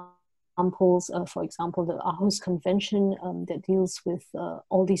examples, for example, the Aarhus Convention that deals with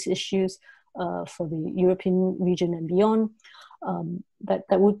all these issues for the European region and beyond.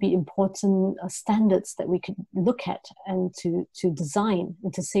 That would be important standards that we could look at and to design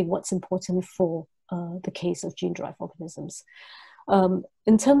and to say what's important for the case of gene-derived organisms.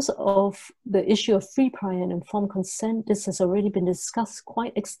 In terms of the issue of free, prior, and informed consent, this has already been discussed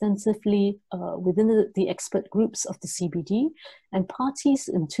quite extensively within the expert groups of the CBD, and parties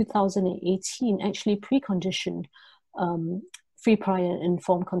in 2018 actually preconditioned free, prior, and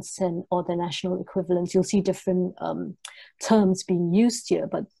informed consent, or the national equivalents. You'll see different terms being used here,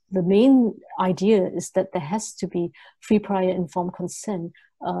 but the main idea is that there has to be free, prior, informed consent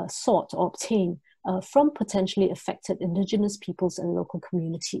sought or obtained from potentially affected indigenous peoples and local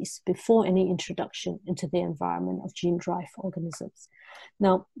communities before any introduction into the environment of gene-derived organisms.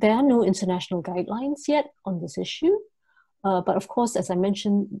 Now, there are no international guidelines yet on this issue, but of course, as I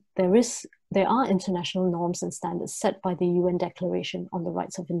mentioned, there are international norms and standards set by the UN Declaration on the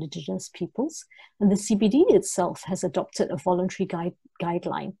Rights of Indigenous Peoples, and the CBD itself has adopted a voluntary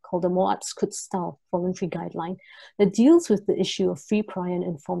guideline called the Moats-Kut-Style Voluntary Guideline that deals with the issue of free, prior, and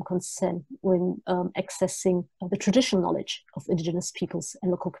informed consent when accessing the traditional knowledge of Indigenous peoples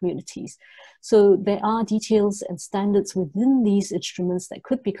and local communities. So there are details and standards within these instruments that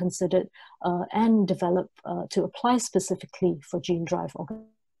could be considered and developed to apply specifically for gene-derived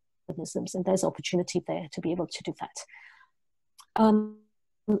organisms, and there's opportunity there to be able to do that.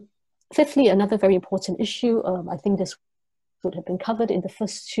 Fifthly, another very important issue, I think this would have been covered in the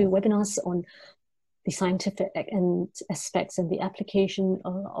first two webinars on the scientific aspects and the application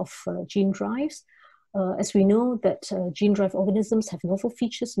of gene drives. As we know that gene-derived organisms have novel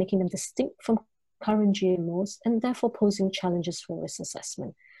features, making them distinct from current GMOs and therefore posing challenges for risk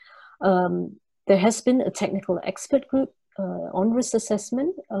assessment. There has been a technical expert group on risk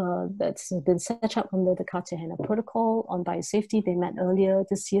assessment that's been set up under the Cartagena Protocol on biosafety. They met earlier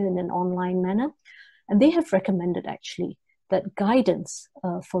this year in an online manner, and they have recommended actually that guidance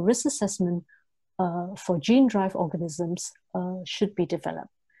for risk assessment for gene-derived organisms should be developed.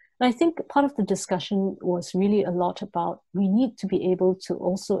 And I think part of the discussion was really a lot about we need to be able to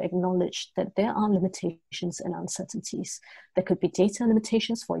also acknowledge that there are limitations and uncertainties. There could be data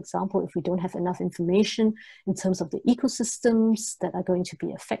limitations, for example, if we don't have enough information in terms of the ecosystems that are going to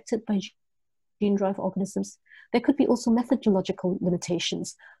be affected by gene-derived organisms. There could be also methodological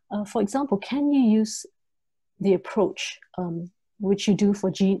limitations. For example, can you use the approach which you do for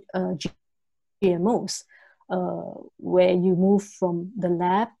GMOs, where you move from the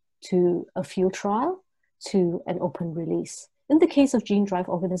lab to a field trial to an open release? In the case of gene-derived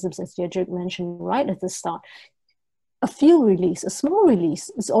organisms, as Deirdre mentioned right at the start, a field release, a small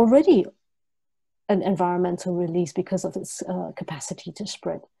release, is already an environmental release because of its capacity to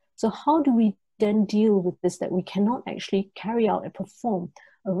spread. So how do we then deal with this, that we cannot actually carry out and perform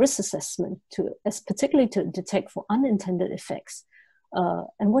a risk assessment particularly to detect for unintended effects?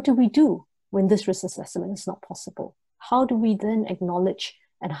 And what do we do when this risk assessment is not possible? How do we then acknowledge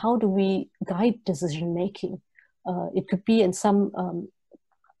and how do we guide decision making? It could be, in some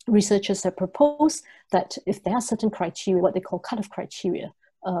researchers have proposed that if there are certain criteria, what they call cutoff criteria,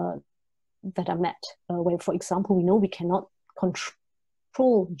 that are met, where, for example, we know we cannot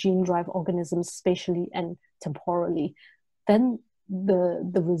control gene-derived organisms spatially and temporally, then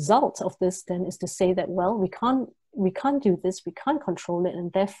the result of this then is to say that, well, we can't do this, we can't control it,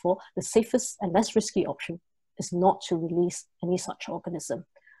 and therefore the safest and less risky option is not to release any such organism.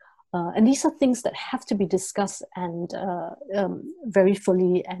 And these are things that have to be discussed and very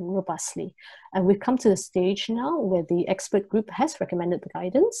fully and robustly. And we've come to the stage now where the expert group has recommended the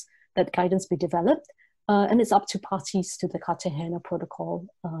guidance, that guidance be developed, and it's up to parties to the Cartagena Protocol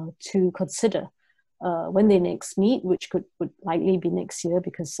to consider when they next meet, which would likely be next year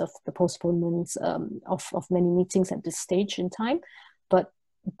because of the postponements of many meetings at this stage in time. But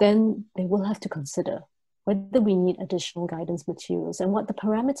then they will have to consider whether we need additional guidance materials and what the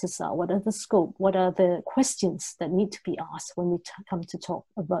parameters are, what are the scope, what are the questions that need to be asked when we come to talk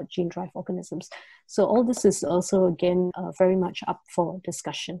about gene-derived organisms. So all this is also, again, very much up for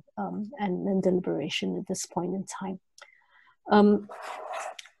discussion and deliberation at this point in time.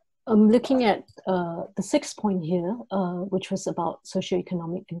 I'm looking at the sixth point here, which was about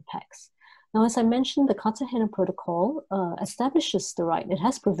socioeconomic impacts. Now, as I mentioned, the Cartagena Protocol establishes the right, it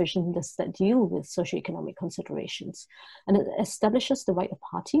has provisions that deal with socioeconomic considerations, and it establishes the right of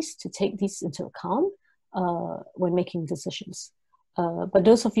parties to take these into account when making decisions. But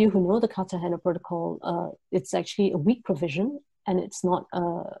those of you who know the Cartagena Protocol, it's actually a weak provision, and it's not,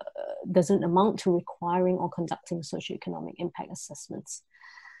 doesn't amount to requiring or conducting socioeconomic impact assessments.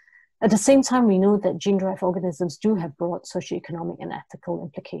 At the same time, we know that gene-derived organisms do have broad socioeconomic and ethical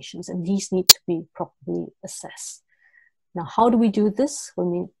implications, and these need to be properly assessed. Now, how do we do this when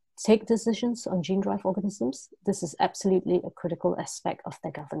we take decisions on gene-derived organisms? This is absolutely a critical aspect of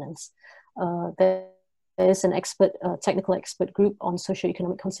their governance. There is an technical expert group on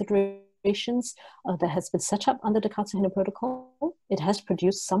socioeconomic considerations that has been set up under the Cartagena Protocol. It has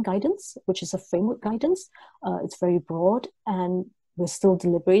produced some guidance, which is a framework guidance. It's very broad, and we're still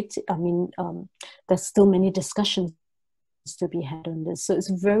deliberating. I mean, there's still many discussions to be had on this. So it's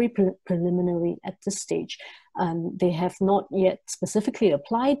very preliminary at this stage. They have not yet specifically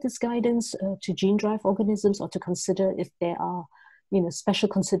applied this guidance to gene-derived organisms or to consider if there are special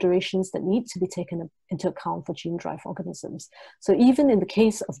considerations that need to be taken into account for gene-derived organisms. So even in the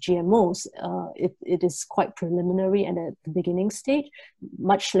case of GMOs, it is quite preliminary and at the beginning stage,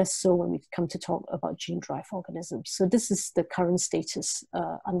 much less so when we come to talk about gene-derived organisms. So this is the current status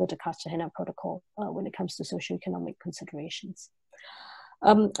under the Cartagena Protocol when it comes to socioeconomic considerations.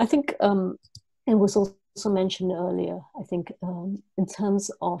 I think it was also mentioned earlier, I think in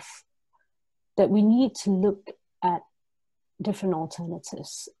terms of that we need to look at different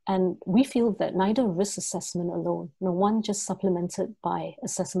alternatives. And we feel that neither risk assessment alone, nor one just supplemented by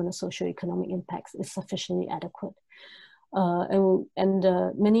assessment of socioeconomic impacts, is sufficiently adequate.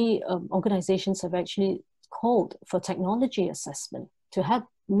 Many organizations have actually called for technology assessment to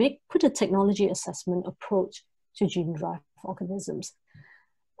put a technology assessment approach to gene-derived organisms.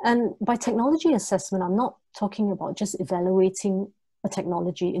 And by technology assessment, I'm not talking about just evaluating a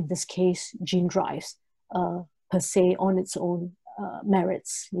technology, in this case, gene drives, per se on its own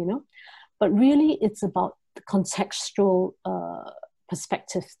merits, but really it's about the contextual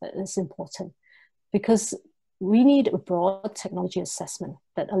perspective that is important, because we need a broad technology assessment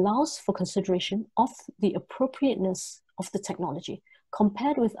that allows for consideration of the appropriateness of the technology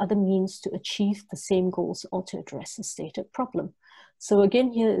compared with other means to achieve the same goals or to address a stated problem. So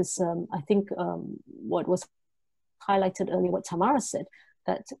again, here is, I think, what was highlighted earlier, what Tamara said,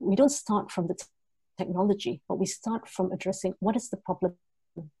 that we don't start from the technology, but we start from addressing what is the problem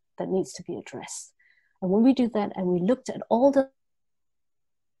that needs to be addressed. And when we do that, and we looked at all the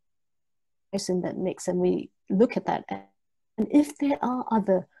in that mix, and we look at that, and if there are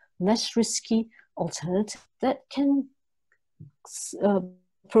other less risky alternatives that can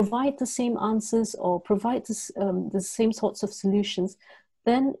provide the same answers or provide the same sorts of solutions,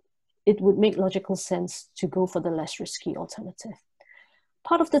 then it would make logical sense to go for the less risky alternative.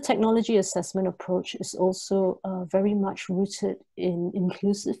 Part of the technology assessment approach is also very much rooted in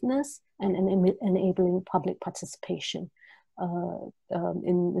inclusiveness and enabling public participation.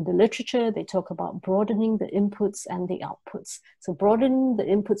 In the literature, they talk about broadening the inputs and the outputs. So broadening the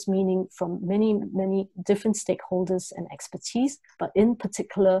inputs meaning from many, many different stakeholders and expertise, but in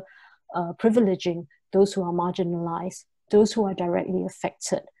particular, privileging those who are marginalized, those who are directly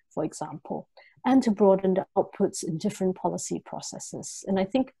affected, for example, and to broaden the outputs in different policy processes. And I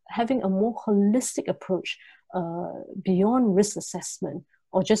think having a more holistic approach beyond risk assessment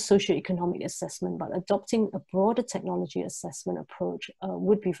or just socioeconomic assessment, but adopting a broader technology assessment approach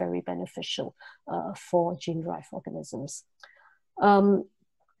would be very beneficial for gene-derived organisms.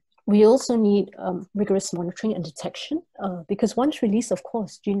 We also need rigorous monitoring and detection because once released, of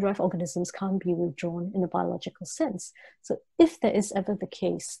course, gene-derived organisms can't be withdrawn in a biological sense. So if there is ever the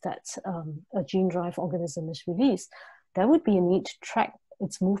case that a gene-derived organism is released, there would be a need to track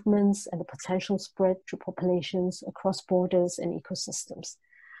its movements and the potential spread through populations across borders and ecosystems.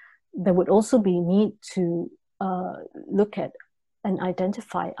 There would also be a need to look at and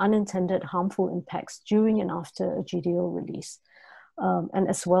identify unintended harmful impacts during and after a GDO release. And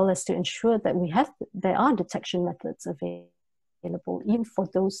as well as to ensure that there are detection methods available, even for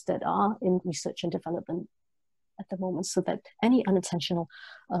those that are in research and development at the moment, so that any unintentional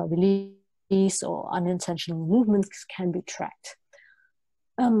release or unintentional movements can be tracked.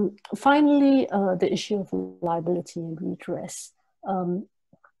 Finally, the issue of liability and redress.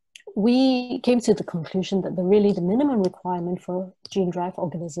 We came to the conclusion that the minimum requirement for gene-derived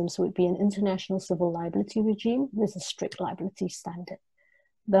organisms would be an international civil liability regime with a strict liability standard.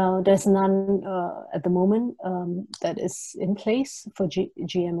 Now, there's none at the moment that is in place for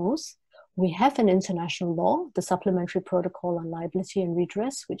GMOs. we have an international law, the Supplementary Protocol on Liability and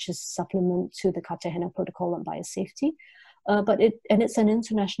Redress, which is supplement to the Cartagena Protocol on Biosafety. It's an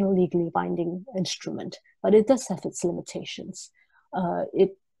international legally binding instrument, but it does have its limitations.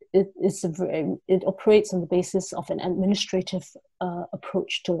 It operates on the basis of an administrative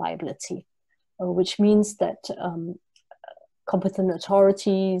approach to liability, which means that competent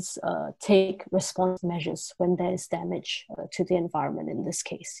authorities take response measures when there is damage to the environment in this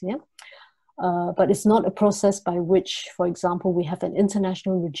case. Yeah? But it's not a process by which, for example, we have an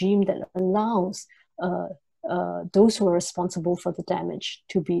international regime that allows those who are responsible for the damage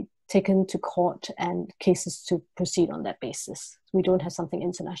to be taken to court and cases to proceed on that basis. We don't have something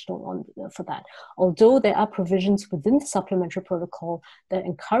international for that. Although there are provisions within the supplementary protocol that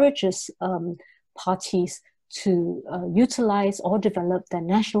encourages parties to utilize or develop their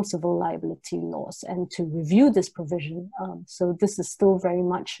national civil liability laws and to review this provision. So this is still very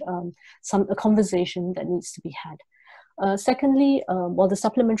much a conversation that needs to be had. Secondly, while the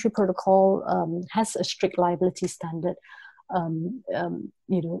supplementary protocol has a strict liability standard, and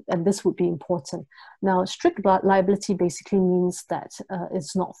this would be important. Now, strict liability basically means that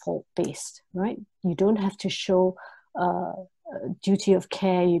it's not fault-based, right? You don't have to show duty of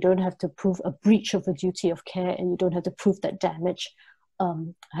care, you don't have to prove a breach of a duty of care, and you don't have to prove that damage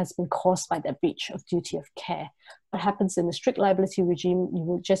has been caused by that breach of duty of care. What happens in a strict liability regime, you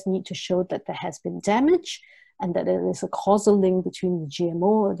will just need to show that there has been damage and that there is a causal link between the GMO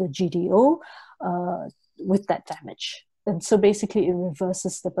or the GDO with that damage. And so basically it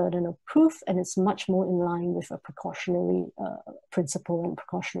reverses the burden of proof, and it's much more in line with a precautionary principle and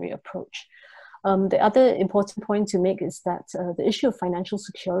precautionary approach. The other important point to make is that the issue of financial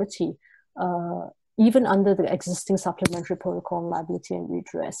security, even under the existing supplementary protocol on liability and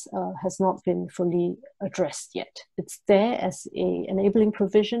redress, has not been fully addressed yet. It's there as an enabling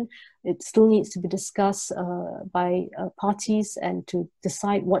provision. It still needs to be discussed by parties and to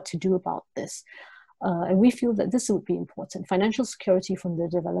decide what to do about this. And we feel that this would be important. Financial security from the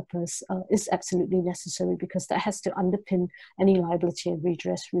developers is absolutely necessary, because that has to underpin any liability and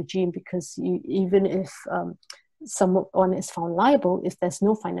redress regime, because even if someone is found liable, if there's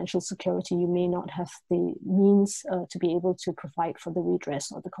no financial security, you may not have the means to be able to provide for the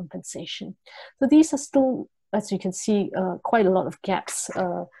redress or the compensation. So these are still, as you can see, quite a lot of gaps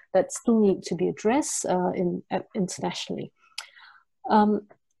that still need to be addressed internationally.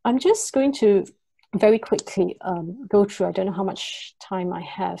 I'm just going to very quickly go through, I don't know how much time I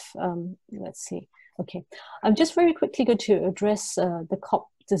have. Let's see. Okay, I'm just very quickly going to address the COP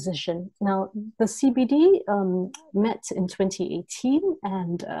decision. Now, the CBD met in 2018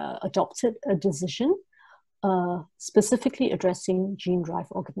 and adopted a decision specifically addressing gene-drive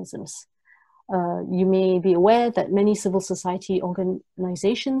organisms. You may be aware that many civil society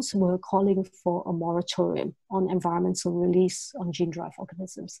organizations were calling for a moratorium on environmental release on gene-drive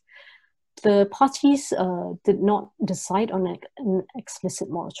organisms. The parties did not decide on an explicit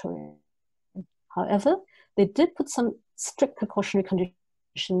moratorium. However, they did put some strict precautionary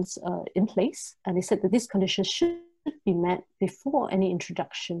conditions in place, and they said that these conditions should be met before any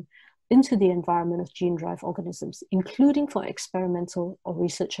introduction into the environment of gene-drive organisms, including for experimental or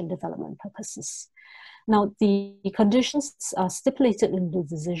research and development purposes. Now, the conditions stipulated in the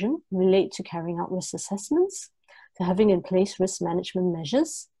decision relate to carrying out risk assessments, to having in place risk management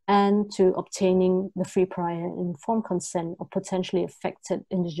measures, and to obtaining the free, prior, and informed consent of potentially affected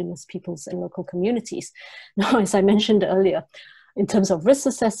indigenous peoples and local communities. Now, as I mentioned earlier, in terms of risk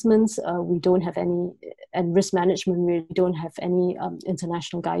assessments, we don't have any, and risk management, we don't have any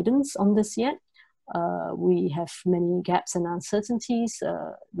international guidance on this yet. We have many gaps and uncertainties,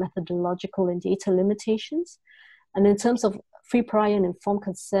 methodological and data limitations. And in terms of free, prior, and informed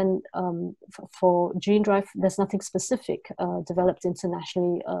consent for gene drive, there's nothing specific developed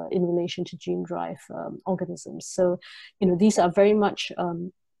internationally in relation to gene drive organisms. So, these are very much,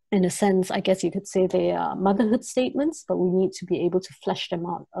 in a sense, I guess you could say they are motherhood statements, but we need to be able to flesh them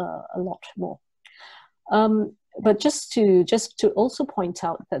out a lot more. But just to also point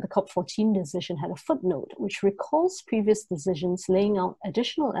out that the COP14 decision had a footnote which recalls previous decisions laying out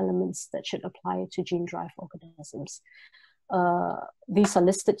additional elements that should apply to gene-drive organisms. These are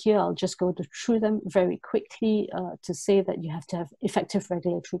listed here. I'll just go through them very quickly to say that you have to have effective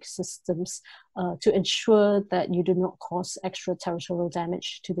regulatory systems to ensure that you do not cause extraterritorial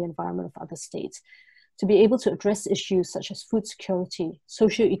damage to the environment of other states, to be able to address issues such as food security,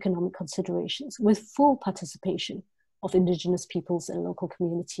 socio-economic considerations with full participation of indigenous peoples and local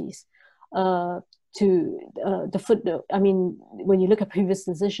communities. The footnote, I mean, when you look at previous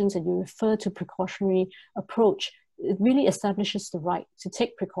decisions and you refer to precautionary approach, it really establishes the right to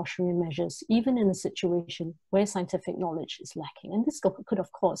take precautionary measures, even in a situation where scientific knowledge is lacking. And this could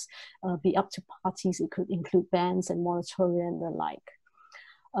of course, be up to parties. It could include bans and moratoria and the like.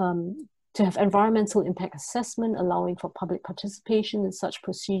 To have environmental impact assessment, allowing for public participation in such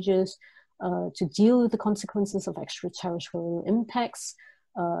procedures, to deal with the consequences of extraterritorial impacts,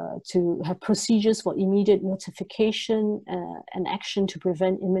 to have procedures for immediate notification and action to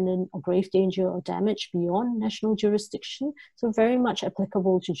prevent imminent or grave danger or damage beyond national jurisdiction. So very much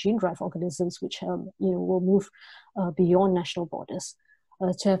applicable to gene-drive organisms, which will move beyond national borders.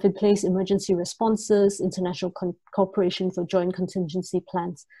 To have in place emergency responses, international cooperation for joint contingency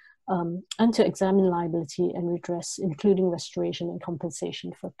plans, and to examine liability and redress, including restoration and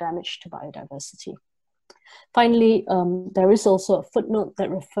compensation for damage to biodiversity. Finally, there is also a footnote that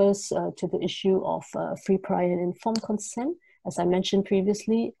refers to the issue of free, prior, and informed consent. As I mentioned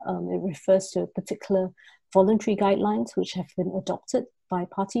previously, it refers to particular voluntary guidelines which have been adopted by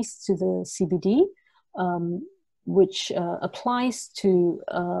parties to the CBD, which applies to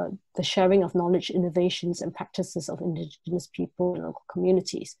the sharing of knowledge, innovations, and practices of indigenous people and local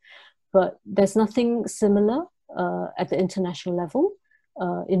communities. But there's nothing similar at the international level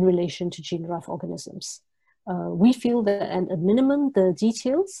in relation to gene-derived organisms. We feel that at a minimum, the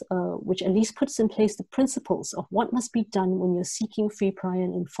details, which at least puts in place the principles of what must be done when you're seeking free, prior,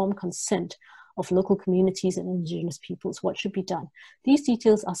 and informed consent of local communities and indigenous peoples, what should be done. These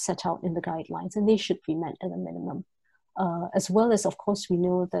details are set out in the guidelines and they should be met at a minimum. As well as, of course, we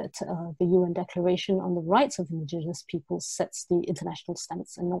know that the UN Declaration on the Rights of Indigenous Peoples sets the international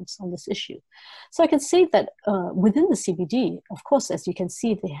standards and norms on this issue. So I can say that within the CBD, of course, as you can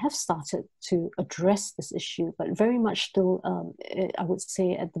see, they have started to address this issue, but very much still, I would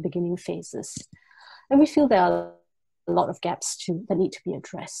say, at the beginning phases. And we feel there are a lot of gaps that need to be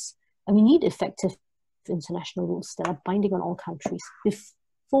addressed. And we need effective international rules that are binding on all countries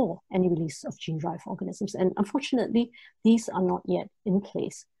before any release of gene-derived organisms. And unfortunately, these are not yet in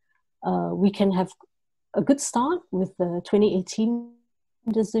place. We can have a good start with the 2018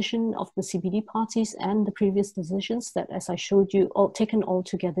 decision of the CBD parties and the previous decisions that, as I showed you, all taken all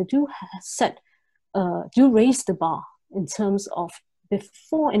together, do raise the bar in terms of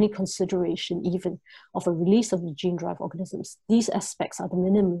before any consideration even of a release of the gene-derived organisms. These aspects are the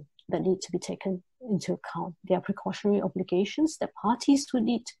minimum that need to be taken into account. There are precautionary obligations that parties would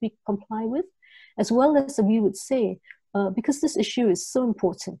need to comply with, as well as we would say, because this issue is so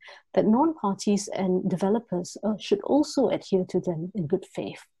important, that non-parties and developers should also adhere to them in good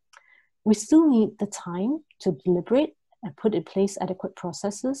faith. We still need the time to deliberate and put in place adequate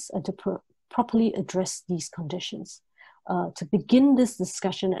processes and to properly address these conditions. To begin this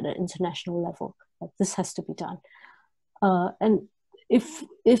discussion at an international level, this has to be done. And if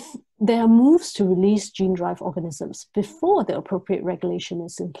there are moves to release gene-derived organisms before the appropriate regulation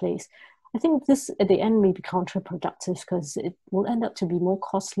is in place, I think this at the end may be counterproductive because it will end up to be more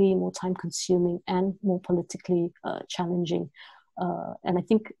costly, more time-consuming, and more politically challenging. And I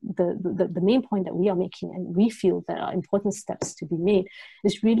think the main point that we are making, and we feel that are important steps to be made,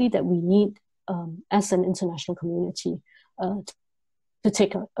 is really that we need, as an international community, to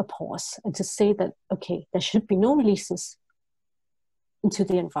take a pause and to say that, okay, there should be no releases into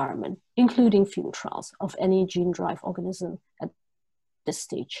the environment, including field trials of any gene-derived organism at this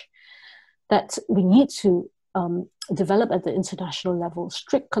stage. That we need to develop at the international level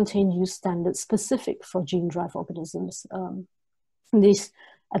strict contained use standards specific for gene-derived organisms. These,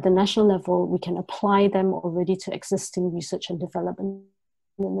 at the national level, we can apply them already to existing research and development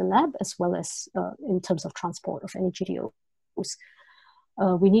in the lab, as well as in terms of transport of any GDOs.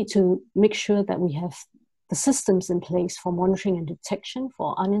 We need to make sure that we have the systems in place for monitoring and detection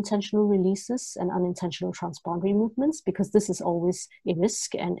for unintentional releases and unintentional transboundary movements, because this is always a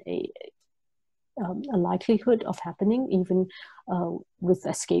risk and a likelihood of happening, even with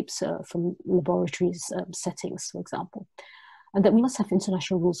escapes from laboratories settings, for example. And that we must have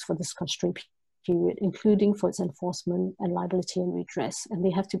international rules for this constraint period, including for its enforcement and liability and redress, and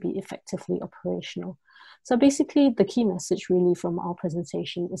they have to be effectively operational. So basically, the key message really from our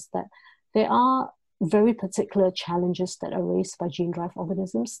presentation is that there are very particular challenges that are raised by gene-derived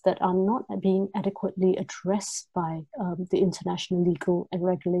organisms that are not being adequately addressed by the international legal and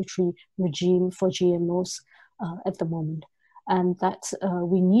regulatory regime for GMOs at the moment. And that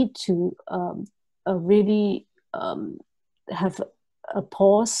we need to really have a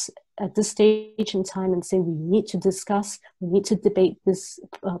pause at this stage in time and say we need to discuss, we need to debate this,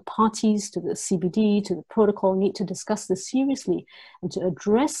 parties to the CBD, to the protocol, need to discuss this seriously and to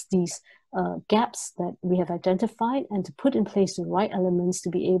address these gaps that we have identified, and to put in place the right elements to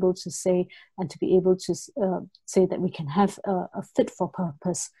be able to say, and to be able to say that we can have a fit for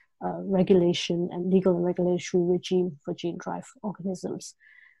purpose regulation and legal and regulatory regime for gene-drive organisms.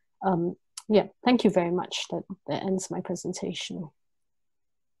 Yeah, thank you very much. That ends my presentation.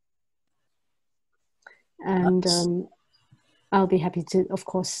 And I'll be happy to, of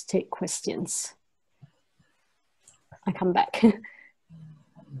course, take questions. I come back.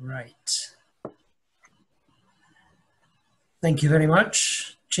 Right. Thank you very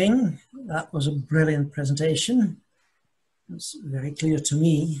much, Ching. That was a brilliant presentation. It's very clear to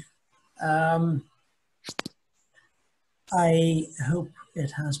me. I hope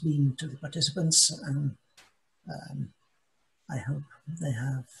it has been to the participants, and I hope they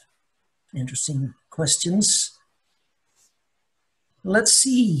have interesting questions. Let's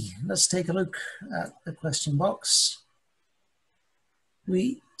see, let's take a look at the question box.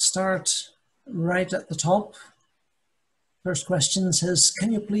 We start right at the top. First question says,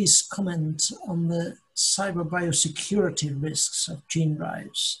 can you please comment on the cyber biosecurity risks of gene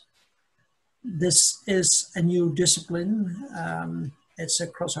drives? This is a new discipline. It's a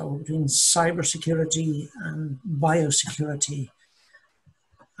crossover between cybersecurity and biosecurity.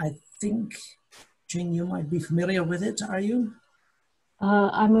 I think, Jing, you might be familiar with it, are you?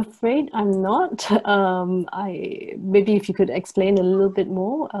 I'm afraid I'm not. Maybe if you could explain a little bit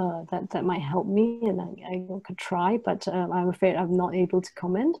more, that might help me, and I could try, but I'm afraid I'm not able to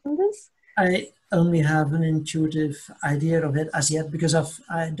comment on this. I only have an intuitive idea of it as yet, because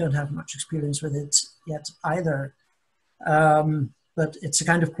I don't have much experience with it yet either. But it's a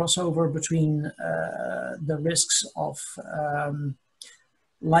kind of crossover between the risks of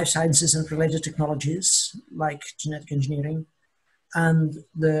life sciences and related technologies, like genetic engineering, and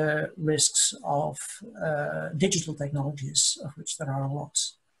the risks of digital technologies, of which there are a lot.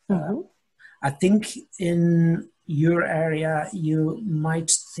 Mm-hmm. I think in your area, you might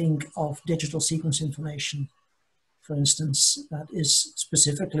think of digital sequence information, for instance. That is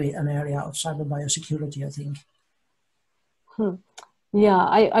specifically an area of cyber biosecurity, I think. Yeah,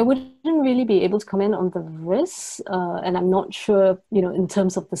 I wouldn't really be able to comment on the risks, and I'm not sure, in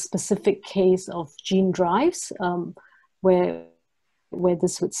terms of the specific case of gene drives, where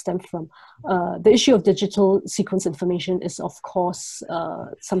this would stem from. The issue of digital sequence information is, of course,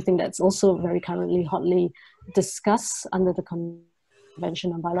 something that's also very currently hotly discussed under the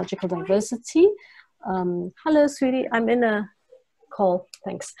Convention on Biological Diversity. Hello, sweetie, I'm in a call.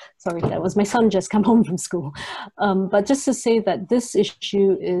 Thanks. Sorry, that was my son just come home from school. But just to say that this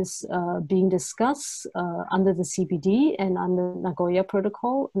issue is being discussed under the CBD and under Nagoya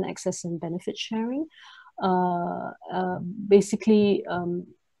Protocol on access and benefit sharing. Basically,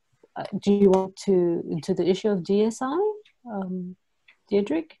 do you want to into the issue of DSI,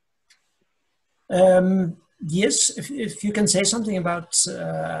 Deirdre? Yes, if you can say something about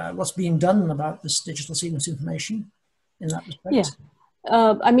what's being done about this digital sequence information in that respect. Yeah.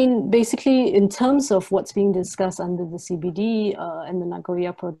 I mean, basically, in terms of what's being discussed under the CBD and the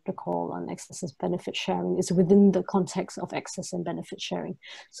Nagoya Protocol on access and benefit sharing is within the context of access and benefit sharing.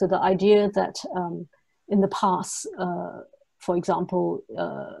 So the idea that in the past, for example,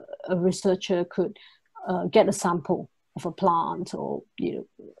 a researcher could get a sample of a plant or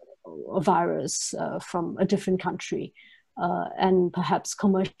a virus from a different country and perhaps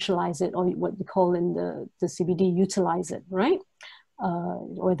commercialize it, or what we call in the CBD, utilize it, right?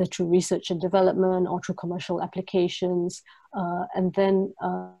 Whether through research and development or through commercial applications, and then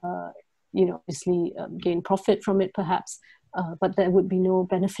obviously gain profit from it perhaps, but there would be no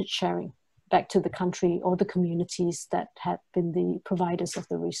benefit sharing back to the country or the communities that had been the providers of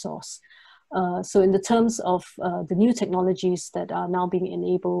the resource. So in the terms of the new technologies that are now being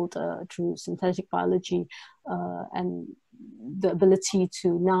enabled through synthetic biology and the ability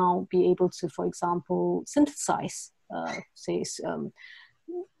to now be able to, for example, synthesize, say,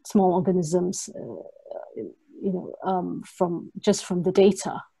 small organisms, from the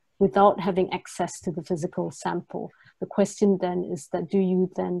data without having access to the physical sample. The question then is that, do you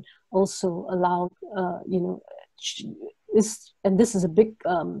then also allow, and this is a big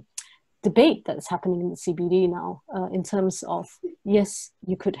debate that's happening in the CBD now, in terms of, yes,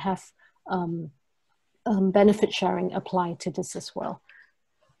 you could have benefit sharing apply to this as well.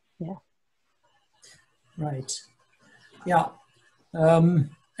 Yeah. Right. Yeah.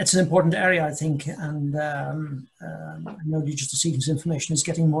 It's an important area, I think, and I know digital sequence information is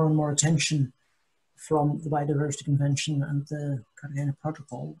getting more and more attention from the Biodiversity Convention and the Cartagena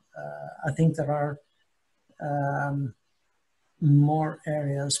Protocol. I think there are more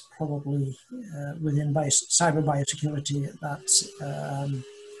areas probably within cyber biosecurity that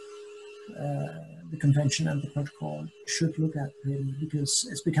the convention and the protocol should look at, really, because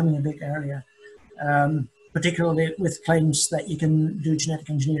it's becoming a big area, particularly with claims that you can do genetic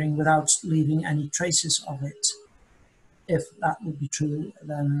engineering without leaving any traces of it. If that would be true,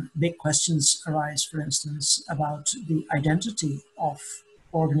 then big questions arise, for instance, about the identity of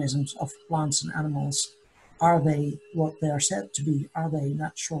organisms, of plants and animals. Are they what they are said to be? Are they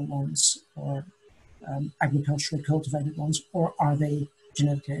natural ones, or agriculturally cultivated ones, or are they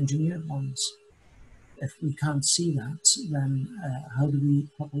genetically engineered ones? If we can't see that, then how do we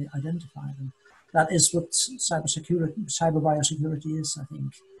properly identify them? That is what cyber biosecurity is, I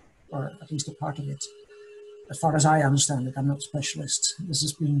think, or at least a part of it. As far as I understand it, I'm not a specialist. This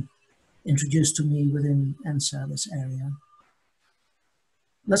has been introduced to me within ENSSER, this area.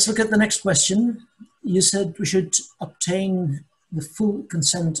 Let's look at the next question. You said we should obtain the full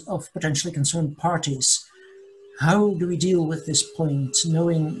consent of potentially concerned parties. How do we deal with this point,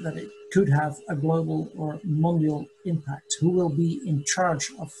 knowing that it could have a global or mondial impact? Who will be in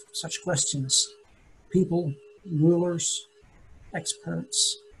charge of such questions? People, rulers,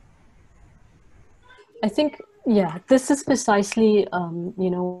 experts? I think, yeah, this is precisely, you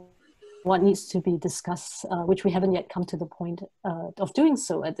know, what needs to be discussed, which we haven't yet come to the point of doing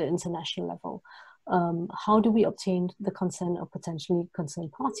so at the international level. How do we obtain the consent of potentially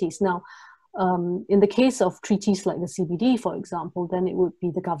concerned parties? Now, in the case of treaties like the CBD, for example, then it would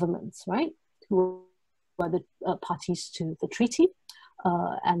be the governments, right, who are the parties to the treaty.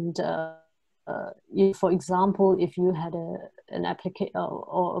 If, for example, if you had an application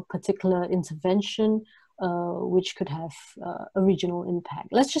or a particular intervention which could have a regional impact.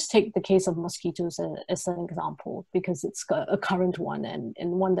 Let's just take the case of mosquitoes as an example, because it's a current one and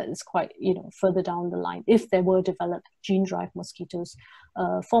one that is quite, you know, further down the line. If there were developed gene-derived mosquitoes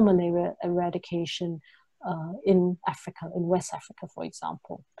for malaria eradication in Africa, in West Africa, for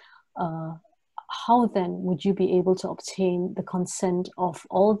example, how then would you be able to obtain the consent of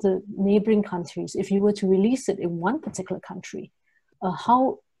all the neighboring countries if you were to release it in one particular country?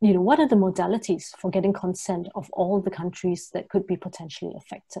 How, you know, what are the modalities for getting consent of all the countries that could be potentially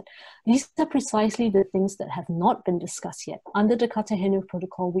affected? These are precisely the things that have not been discussed yet. Under the Cartagena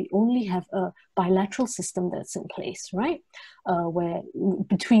Protocol, we only have a bilateral system that's in place, right? Where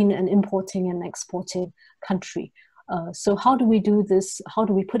between an importing and exporting country. So how do we do this? How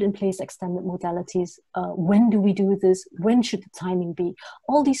do we put in place extended modalities? When do we do this? When should the timing be?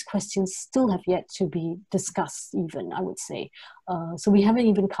 All these questions still have yet to be discussed, even, I would say. So we haven't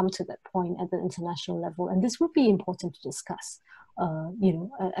even come to that point at the international level. And this would be important to discuss. You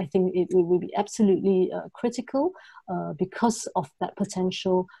know, I think it would be absolutely critical because of that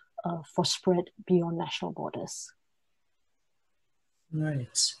potential for spread beyond national borders.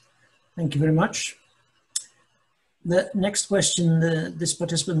 Right. Thank you very much. The next question, this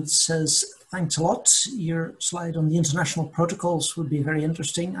participant says, thanks a lot. Your slide on the international protocols would be very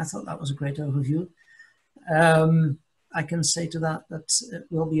interesting. I thought that was a great overview. I can say to that it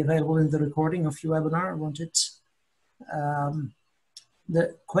will be available in the recording of your webinar, won't it?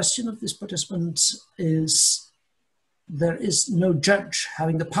 The question of this participant is, there is no judge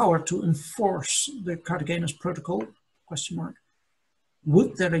having the power to enforce the Cartagena's protocol, question mark.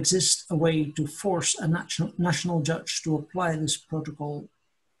 Would there exist a way to force a national judge to apply this protocol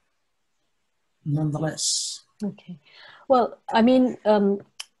nonetheless? Okay. Well, I mean,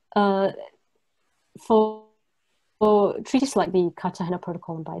 for treaties like the Cartagena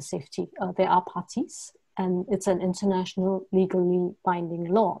Protocol on Biosafety, there are parties, and it's an international legally binding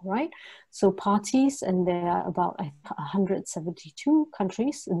law, right? So parties, and there are about 172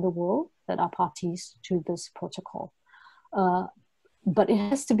 countries in the world that are parties to this protocol. But it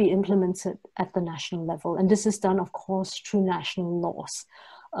has to be implemented at the national level. And this is done, of course, through national laws.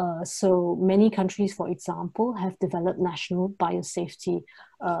 So many countries, for example, have developed national biosafety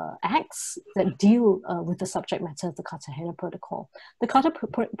acts that deal with the subject matter of the Cartagena Protocol. The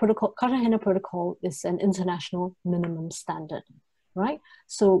Cartagena Protocol is an international minimum standard, right?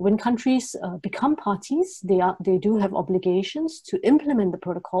 So when countries become parties, they do have obligations to implement the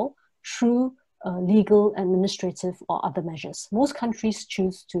protocol through legal, administrative, or other measures. Most countries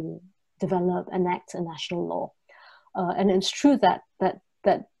choose to develop, enact a national law. And it's true that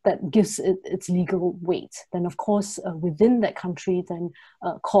gives it its legal weight. Then, of course, within that country, then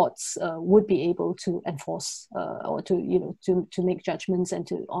courts would be able to enforce or to make judgments and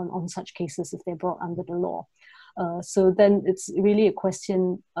on such cases if they're brought under the law. So then it's really a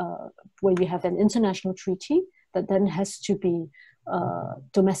question where you have an international treaty that then has to be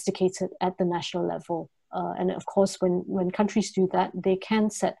domesticated at the national level. And of course, when countries do that, they can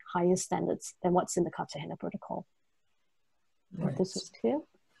set higher standards than what's in the Cartagena Protocol. Right. This is clear?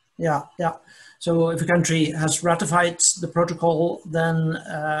 Yeah, yeah. So if a country has ratified the protocol, then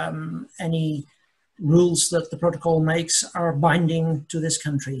any rules that the protocol makes are binding to this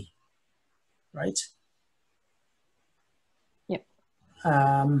country, right? Yep.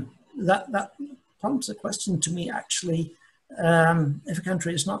 That prompts a question to me, actually. If a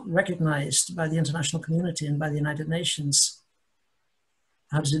country is not recognized by the international community and by the United Nations,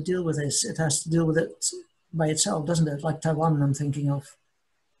 how does it deal with this? It has to deal with it by itself, doesn't it? Like Taiwan, I'm thinking of.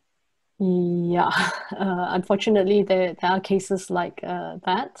 Yeah, unfortunately, there are cases like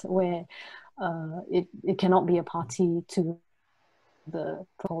that where it cannot be a party to the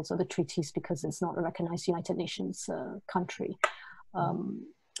protocols or the treaties because it's not a recognized United Nations country.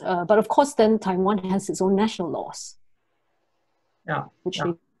 But of course, then Taiwan has its own national laws, Yeah, which yeah.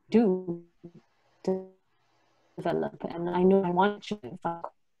 they do develop. And I know Taiwan actually,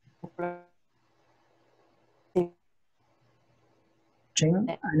 Ching,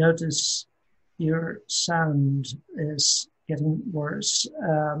 I notice your sound is getting worse.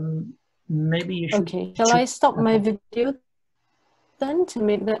 Maybe you should... Okay, shall I stop my video then to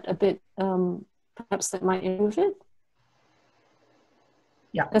make that a bit, perhaps that might improve it?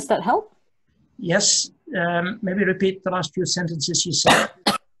 Yeah. Does that help? Yes. Maybe repeat the last few sentences you said.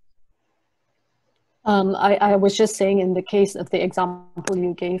 I was just saying, in the case of the example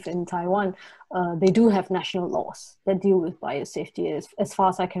you gave in Taiwan, they do have national laws that deal with biosafety. As far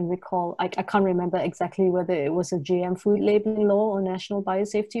as I can recall, I can't remember exactly whether it was a GM food labeling law or national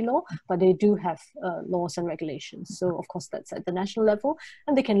biosafety law, but they do have laws and regulations. So of course that's at the national level,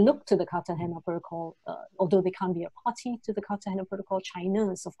 and they can look to the Cartagena Protocol. Although they can't be a party to the Cartagena Protocol, China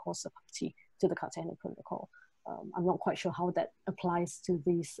is of course a party to the Cartagena Protocol. I'm not quite sure how that applies to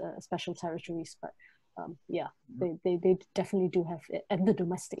these special territories, but yeah, they definitely do have, at the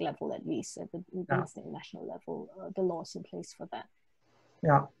domestic level at least, at the domestic national level, the laws in place for that.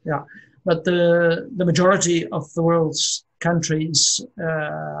 Yeah, yeah. But the majority of the world's countries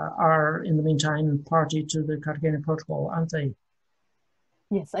are, in the meantime, party to the Cartagena Protocol, aren't they?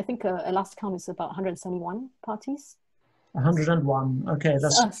 Yes, I think at last count is about 171 parties. 101. Okay,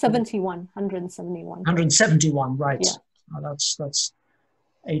 that's 71. 171. 171, right? Yeah. Oh, that's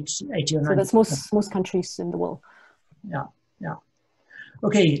 80 or 90. So that's most countries in the world. Yeah, yeah.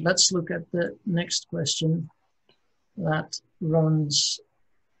 Okay, let's look at the next question that runs.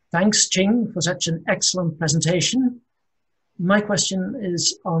 Thanks, Ching, for such an excellent presentation. My question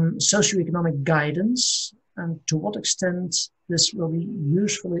is on socioeconomic guidance and to what extent this will be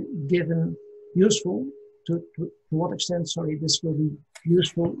useful given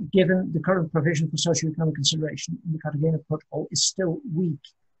the current provision for socioeconomic consideration in the Cartagena Protocol is still weak.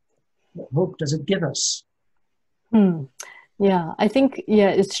 What hope does it give us? Yeah, I think,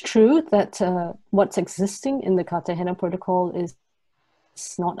 it's true that what's existing in the Cartagena Protocol is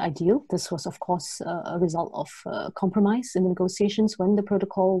not ideal. This was, of course, a result of compromise in the negotiations when the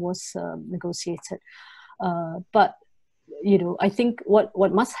protocol was negotiated. But, I think what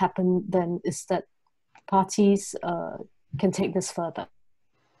must happen then is that parties can take this further.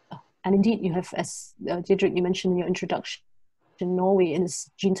 And indeed, you have, as Deirdre, you mentioned in your introduction, Norway in its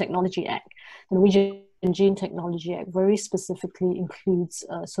Gene Technology Act. The Norwegian Gene Technology Act very specifically includes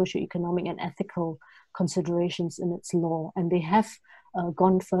socioeconomic and ethical considerations in its law, and they have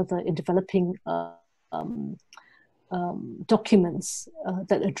gone further in developing documents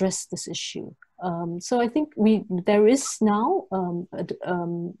that address this issue. So I think there is now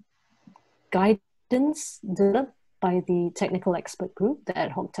guidance developed by the technical expert group, the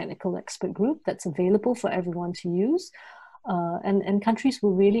ad hoc technical expert group, that's available for everyone to use. And countries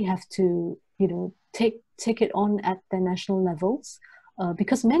will really have to, take it on at their national levels,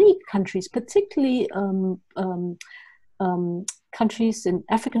 because many countries, particularly countries in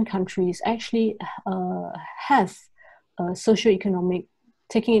African countries, actually have socioeconomic,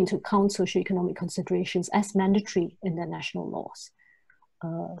 taking into account socioeconomic considerations as mandatory in their national laws.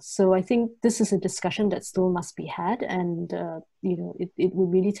 So I think this is a discussion that still must be had, and it will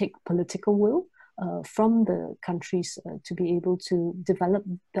really take political will from the countries to be able to develop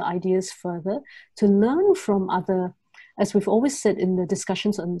the ideas further, to learn from other, as we've always said in the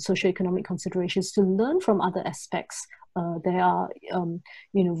discussions on socioeconomic considerations, to learn from other aspects. There are,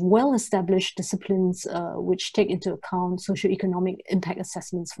 well-established disciplines which take into account socioeconomic impact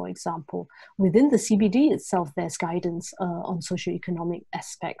assessments, for example. Within the CBD itself, there's guidance on socioeconomic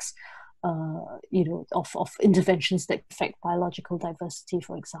aspects, of interventions that affect biological diversity,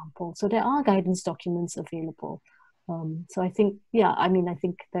 for example. So there are guidance documents available. So I think, I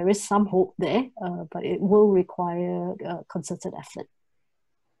think there is some hope there, but it will require concerted effort.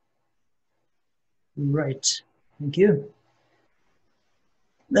 Right. Thank you.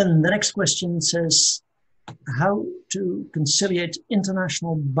 Then the next question says, how to conciliate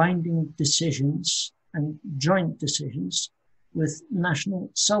international binding decisions and joint decisions with national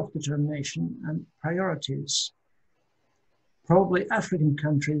self-determination and priorities. Probably African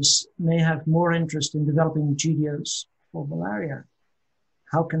countries may have more interest in developing GDOs for malaria.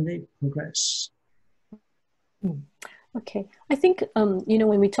 How can they progress? Okay, I think you know,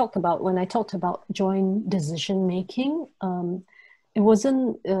 when I talked about joint decision making, it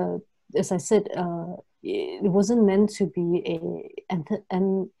wasn't, as I said, it wasn't meant to be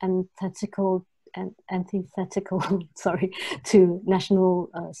antithetical, sorry, to national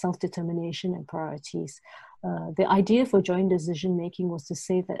self-determination and priorities. The idea for joint decision making was to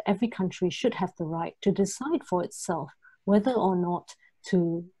say that every country should have the right to decide for itself whether or not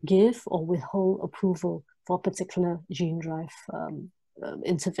to give or withhold approval for a particular gene drive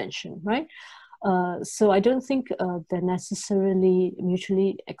intervention, right? So I don't think they're necessarily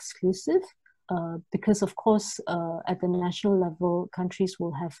mutually exclusive, because of course at the national level, countries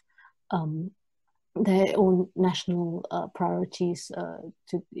will have their own national priorities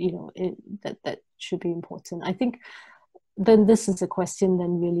to, you know, that should be important. I think then this is a question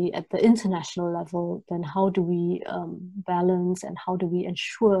then really at the international level, then how do we balance and how do we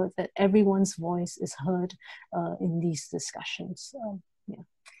ensure that everyone's voice is heard in these discussions? Yeah.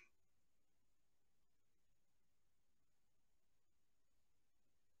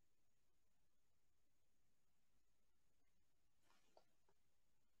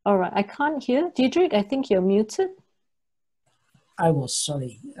 All right, I can't hear. Diedrich, I think you're muted. I was,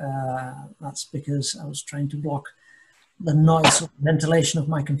 sorry. That's because I was trying to block the noise of ventilation of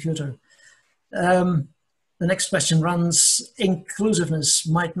my computer. The next question runs, inclusiveness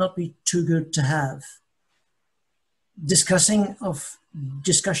might not be too good to have. Discussing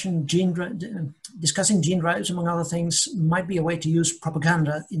gene drives, among other things, might be a way to use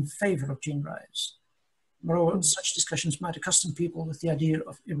propaganda in favor of gene drives. Moreover, such discussions might accustom people with the idea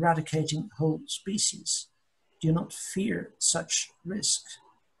of eradicating whole species. Do you not fear such risk?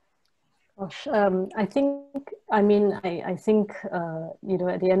 Gosh, I think, I think, you know,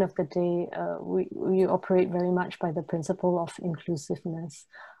 at the end of the day, we operate very much by the principle of inclusiveness,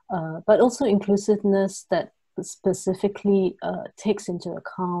 but also inclusiveness that specifically takes into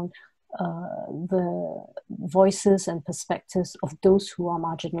account the voices and perspectives of those who are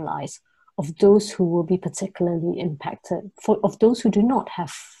marginalized, of those who will be particularly impacted, of those who do not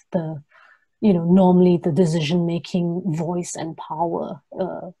have the, you know, normally the decision-making voice and power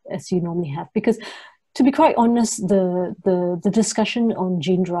as you normally have. Because to be quite honest, the discussion on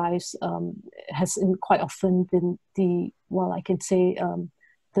gene drives has quite often been the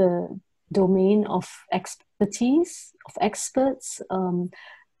domain of expertise, of experts, and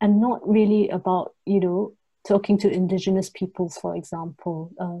not really about, you know, talking to indigenous peoples, for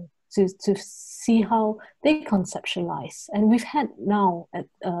example, to see how they conceptualize. And we've had now,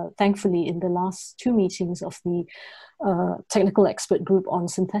 thankfully, in the last 2 meetings of the technical expert group on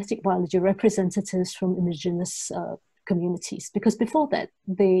synthetic biology, representatives from indigenous communities, because before that,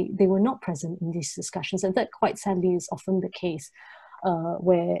 they were not present in these discussions. And that quite sadly is often the case,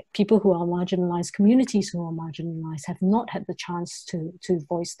 where people who are marginalized, communities who are marginalized, have not had the chance to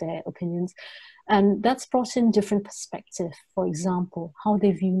voice their opinions. And that's brought in different perspective. For example, how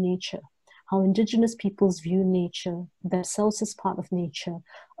they view nature, how indigenous peoples view nature, themselves as part of nature,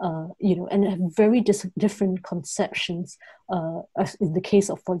 you know, and have very different conceptions. In the case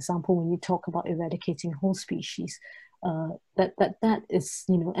of, for example, when you talk about eradicating whole species, that is,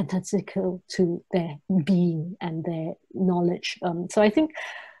 you know, antithetical to their being and their knowledge. So I think,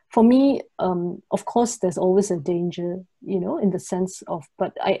 for me, of course, there's always a danger, you know, in the sense of,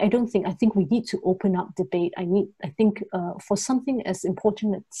 but I think we need to open up debate. I think for something as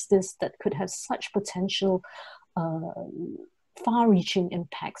important as this, that could have such potential, far-reaching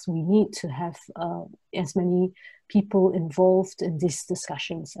impacts, we need to have as many people involved in these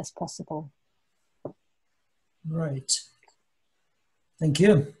discussions as possible. Right. Thank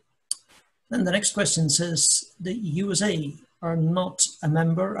you. And the next question says, the USA are not a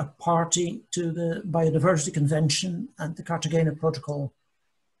member, a party to the Biodiversity Convention and the Cartagena Protocol.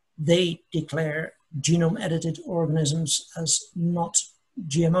 They declare genome-edited organisms as not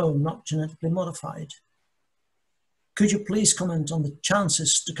GMO, not genetically modified. Could you please comment on the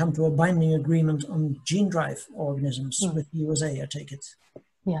chances to come to a binding agreement on gene drive organisms with the USA, I take it?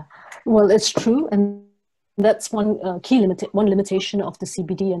 Yeah, well, it's true. And that's one limitation of the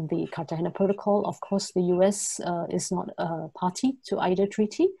CBD and the Cartagena Protocol. Of course, the US is not a party to either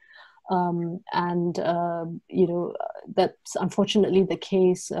treaty. You know, that's unfortunately the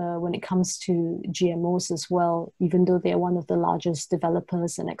case when it comes to GMOs as well, even though they are one of the largest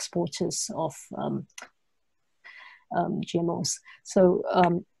developers and exporters of GMOs. So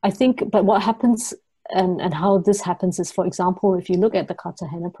I think, but what happens and how this happens is, for example, if you look at the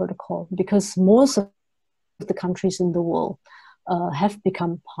Cartagena Protocol, because most of the countries in the world have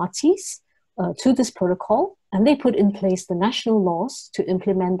become parties to this protocol, and they put in place the national laws to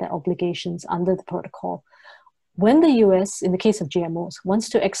implement their obligations under the protocol. When the US, in the case of GMOs, wants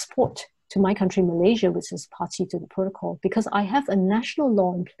to export to my country, Malaysia, which is party to the protocol, because I have a national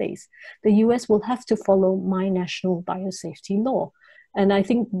law in place, the US will have to follow my national biosafety law. And I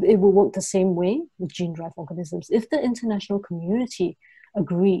think it will work the same way with gene-derived organisms. If the international community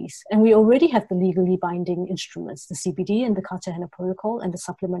agrees, and we already have the legally binding instruments, the CBD and the Cartagena Protocol and the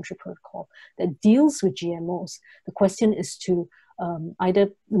supplementary protocol that deals with GMOs, the question is to either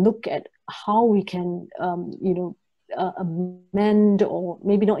look at how we can, amend, or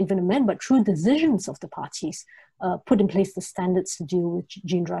maybe not even amend, but through decisions of the parties, put in place the standards to deal with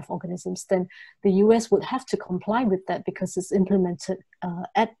gene-derived organisms. Then the US would have to comply with that because it's implemented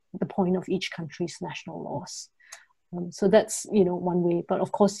at the point of each country's national laws. So that's, one way. But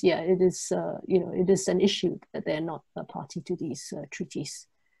of course, yeah, it is, it is an issue that they're not a party to these treaties.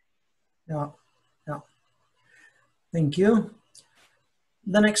 Yeah. Thank you.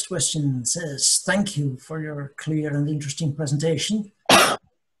 The next question says, thank you for your clear and interesting presentation.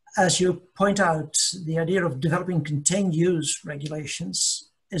 As you point out, the idea of developing contained use regulations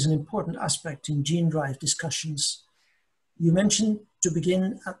is an important aspect in gene-drive discussions. You mentioned to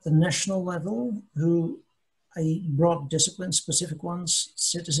begin at the national level, who a broad discipline, specific ones,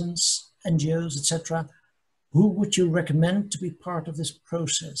 citizens, NGOs, etc. Who would you recommend to be part of this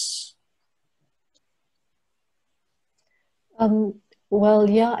process? Well,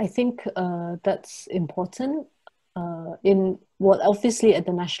 yeah, I think that's important. Obviously at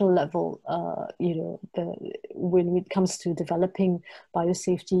the national level, when it comes to developing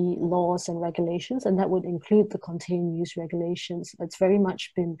biosafety laws and regulations, and that would include the contained use regulations, it's very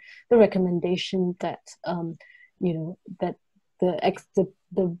much been the recommendation that that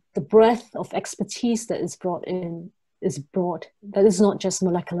the breadth of expertise that is brought in is broad. That is not just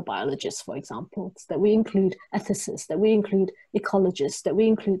molecular biologists, for example. It's that we include ethicists, that we include ecologists, that we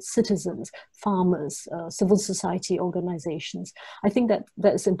include citizens, farmers, civil society organizations. I think that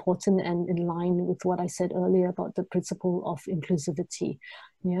that is important and in line with what I said earlier about the principle of inclusivity.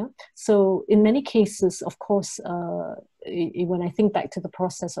 Yeah. So in many cases, of course, when I think back to the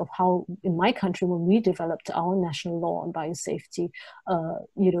process of how in my country, when we developed our national law on biosafety,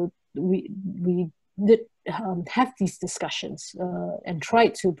 we did have these discussions and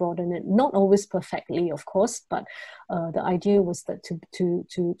tried to broaden it, not always perfectly, of course, but the idea was that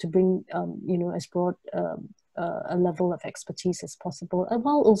to bring as broad a level of expertise as possible, and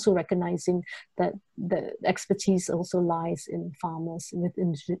while also recognizing that the expertise also lies in farmers, with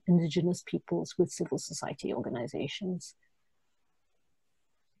indigenous peoples, with civil society organizations.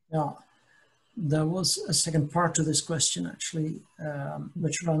 Yeah. There was a second part to this question, actually,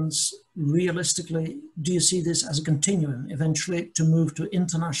 which runs, realistically, do you see this as a continuum, eventually to move to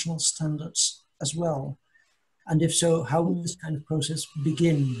international standards as well? And if so, how would this kind of process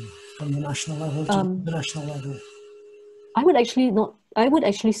begin from the national level to the national level? I would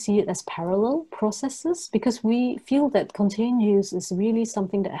actually see it as parallel processes, because we feel that contained use is really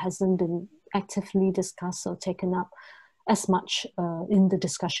something that hasn't been actively discussed or taken up as much in the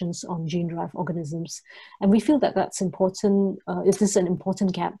discussions on gene-derived organisms. And we feel that that's important. It is an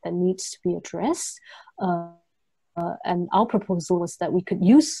important gap that needs to be addressed. And our proposal was that we could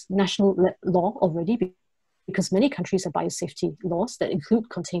use national law already, because many countries have biosafety laws that include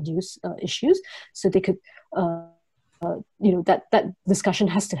contained use issues. So they could, that discussion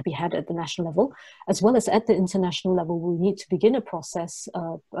has to be had at the national level, as well as at the international level. We need to begin a process,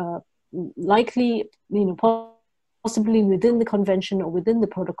 likely, possibly within the convention or within the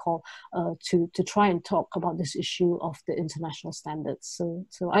protocol, to try and talk about this issue of the international standards.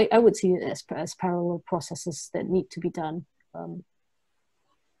 So I would see it as parallel processes that need to be done.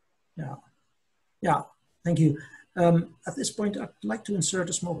 Yeah, thank you. At this point, I'd like to insert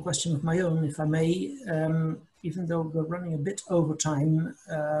a small question of my own, if I may, even though we're running a bit over time.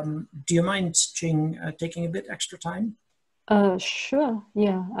 Do you mind, Ching, taking a bit extra time? Sure.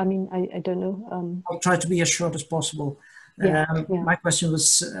 Yeah. I mean, I don't know. I'll try to be as short as possible. My question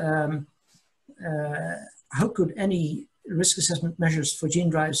was, how could any risk assessment measures for gene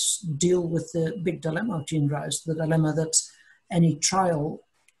drives deal with the big dilemma of gene drives, the dilemma that any trial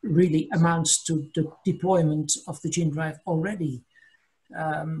really amounts to the deployment of the gene drive already?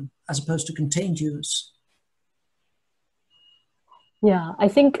 as opposed to contained use? Yeah,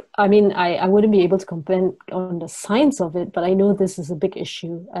 I mean, I wouldn't be able to comment on the science of it, but I know this is a big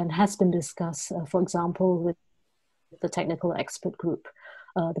issue and has been discussed, for example, with the technical expert group.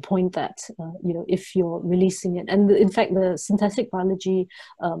 The point that, if you're releasing it, and in fact, the synthetic biology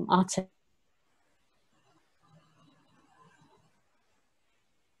article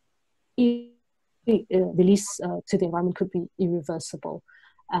release to the environment could be irreversible,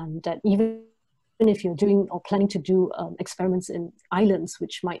 and that even if you're doing or planning to do experiments in islands,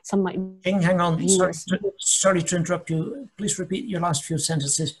 which some might Hang on, view as sorry to interrupt you. Please repeat your last few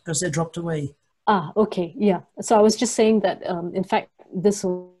sentences because they dropped away. Okay, yeah. So I was just saying that, in fact, this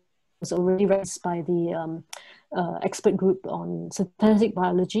was already raised by the expert group on synthetic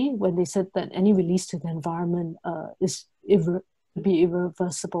biology when they said that any release to the environment is be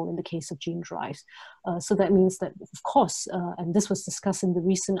irreversible in the case of gene drives. So that means that, of course, and this was discussed in the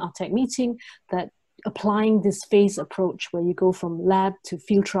recent ARTEC meeting, that applying this phase approach where you go from lab to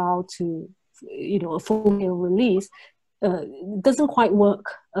field trial to a full-scale release doesn't quite work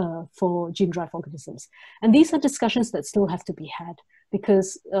for gene-drive organisms. And these are discussions that still have to be had,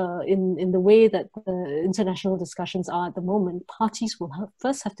 because in the way that the international discussions are at the moment, parties will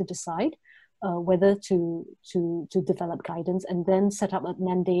first have to decide whether to develop guidance and then set up a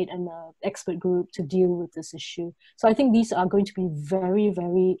mandate and an expert group to deal with this issue. So I think these are going to be very,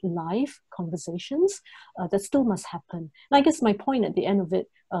 very live conversations that still must happen. And I guess my point at the end of it,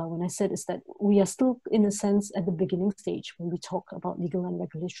 when I said, is that we are still, in a sense, at the beginning stage when we talk about legal and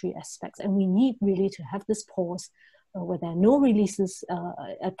regulatory aspects. And we need really to have this pause where there are no releases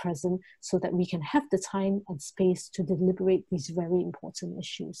at present, so that we can have the time and space to deliberate these very important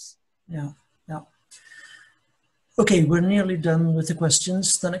issues. Yeah. Yeah. Okay, we're nearly done with the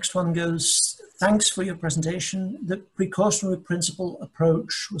questions. The next one goes, thanks for your presentation. The precautionary principle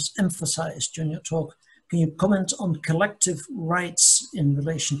approach was emphasized during your talk. Can you comment on collective rights in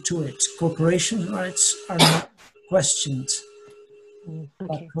relation to it? Corporation rights are not questioned,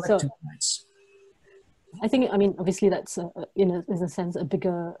 but collective rights. I think, I mean, obviously that's, in a sense, a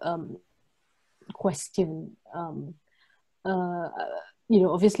bigger question.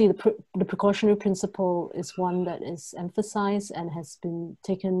 Obviously the precautionary principle is one that is emphasized and has been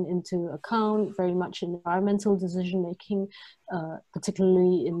taken into account very much in environmental decision-making,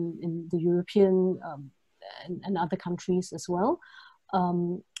 particularly in the European and other countries as well.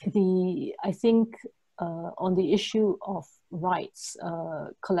 I think on the issue of rights,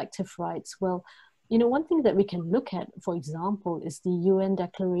 collective rights, well, one thing that we can look at, for example, is the UN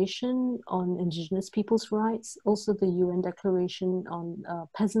Declaration on Indigenous Peoples' Rights, also the UN Declaration on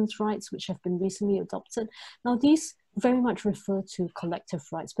Peasants' Rights, which have been recently adopted. Now, these very much refer to collective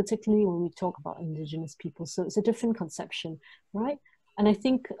rights, particularly when we talk about Indigenous peoples. So it's a different conception, right? And I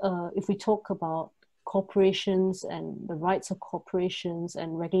think if we talk about corporations and the rights of corporations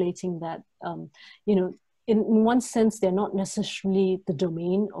and regulating that, in one sense, they're not necessarily the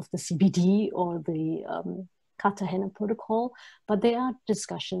domain of the CBD or the Cartagena Protocol, but there are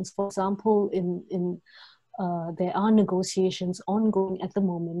discussions. For example, there are negotiations ongoing at the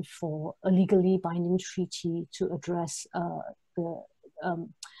moment for a legally binding treaty to address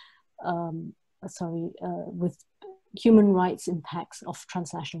with human rights impacts of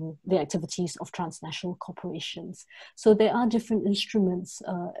the activities of transnational corporations. So there are different instruments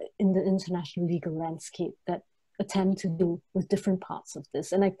in the international legal landscape that attempt to deal with different parts of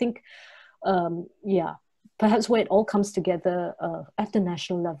this. And I think, perhaps where it all comes together at the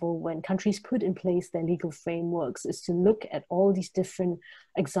national level, when countries put in place their legal frameworks, is to look at all these different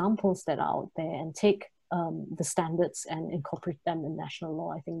examples that are out there and take the standards and incorporate them in national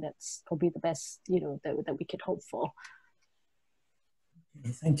law. I think that's probably the best, that we could hope for.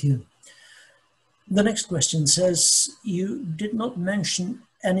 Okay, thank you. The next question says, you did not mention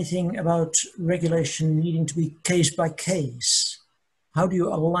anything about regulation needing to be case by case. How do you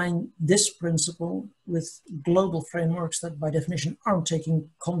align this principle with global frameworks that by definition aren't taking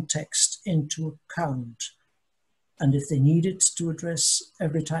context into account? And if they needed to address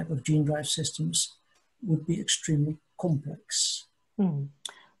every type of gene drive systems, would be extremely complex.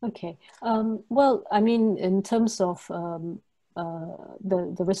 Okay. Well, I mean, in terms of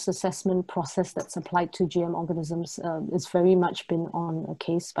the risk assessment process that's applied to GM organisms, it's very much been on a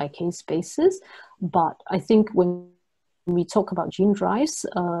case-by-case basis. But I think when we talk about gene drives,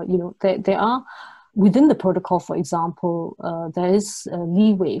 there are, within the protocol, for example, there is a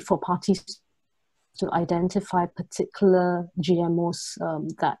leeway for parties to identify particular GMOs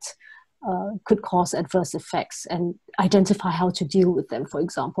that could cause adverse effects and identify how to deal with them, for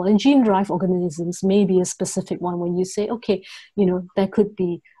example. And gene-derived organisms may be a specific one when you say, okay, you know, there could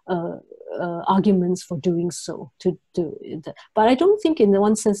be arguments for doing so to do it. But I don't think in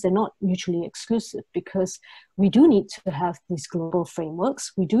one sense they're not mutually exclusive, because we do need to have these global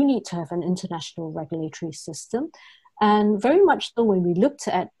frameworks. We do need to have an international regulatory system. And very much so when we looked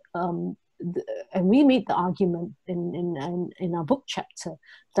at, and we made the argument in our book chapter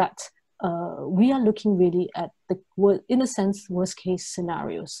that we are looking really at in a sense, worst case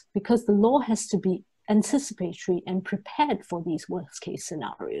scenarios, because the law has to be anticipatory and prepared for these worst case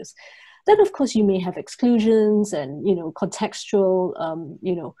scenarios. Then, of course, you may have exclusions and, you know, contextual,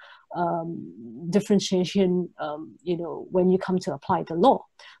 differentiation, you know, when you come to apply the law.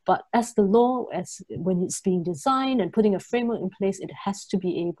 But as the law, when it's being designed and putting a framework in place, it has to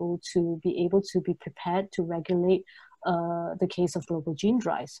be able to be prepared to regulate the case of global gene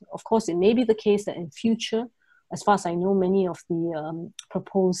drives. Of course, it may be the case that in future, as far as I know, many of the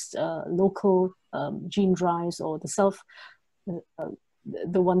proposed local gene drives or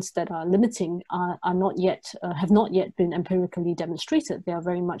the ones that are limiting are not yet, have not yet been empirically demonstrated. They are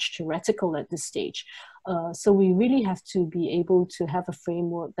very much theoretical at this stage. So we really have to be able to have a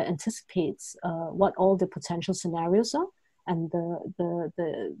framework that anticipates what all the potential scenarios are, and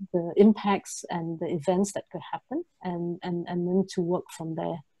the impacts and the events that could happen, and then to work from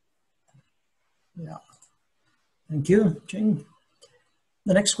there. Yeah. Thank you, Ching.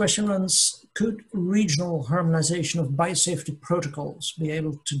 The next question runs, could regional harmonization of biosafety protocols be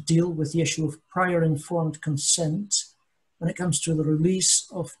able to deal with the issue of prior informed consent when it comes to the release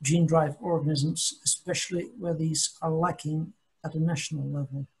of gene-derived organisms, especially where these are lacking at a national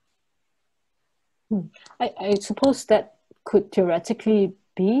level? I suppose that could theoretically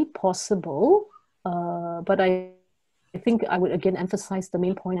be possible, but I think I would again emphasize the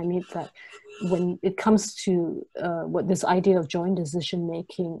main point I made, that when it comes to what this idea of joint decision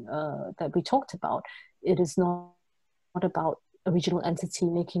making that we talked about, it is not about a regional entity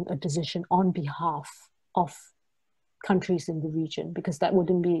making a decision on behalf of countries in the region, because that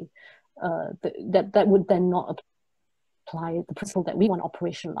wouldn't be that would then not apply the principle that we want to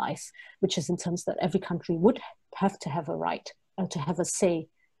operationalize, which is in terms that every country would have to have a right to have a say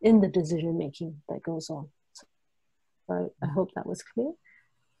in the decision making that goes on. So I hope that was clear.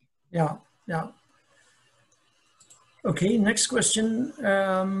 Yeah, yeah. Okay, next question.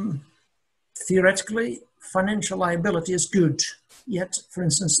 Theoretically, financial liability is good. Yet, for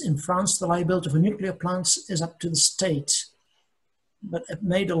instance, in France, the liability for nuclear plants is up to the state. But it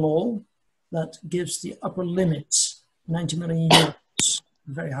made a law that gives the upper limit, 90 million euros,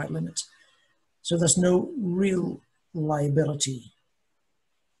 a very high limit. So there's no real liability.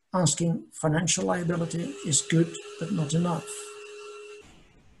 Asking financial liability is good, but not enough.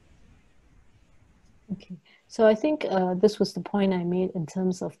 Okay, so I think this was the point I made in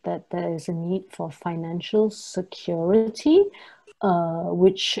terms of that there is a need for financial security,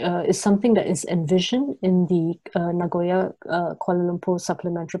 which is something that is envisioned in the Nagoya Kuala Lumpur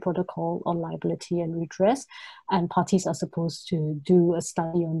Supplementary Protocol on Liability and Redress, and parties are supposed to do a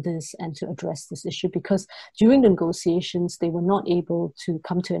study on this and to address this issue, because during the negotiations they were not able to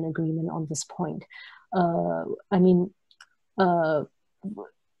come to an agreement on this point.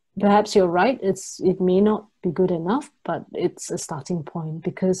 Perhaps you're right, it may not be good enough, but it's a starting point,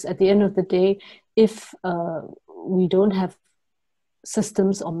 because at the end of the day, if we don't have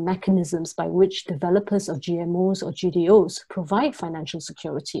systems or mechanisms by which developers of GMOs or GDOs provide financial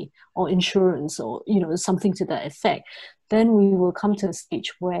security or insurance or something to that effect, then we will come to a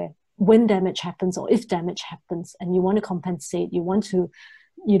stage where when damage happens or if damage happens and you want to compensate, you want to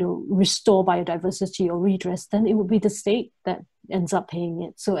restore biodiversity or redress, then it would be the state that ends up paying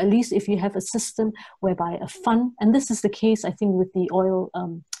it. So at least if you have a system whereby a fund, and this is the case I think with the oil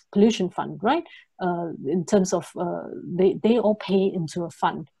pollution fund, right? In terms of they all pay into a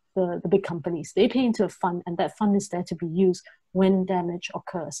fund, the big companies, they pay into a fund, and that fund is there to be used when damage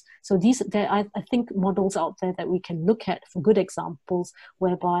occurs. So there are, I think, models out there that we can look at for good examples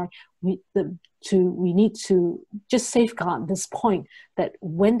whereby we need to just safeguard this point that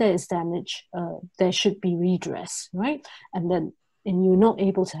when there is damage, there should be redress, right? And you're not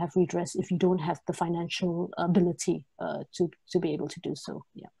able to have redress if you don't have the financial ability to be able to do so.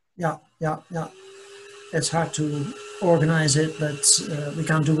 Yeah. It's hard to organize it, but we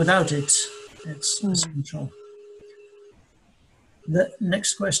can't do without it. It's essential. The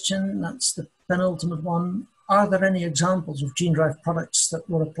next question, that's the penultimate one. Are there any examples of gene-derived products that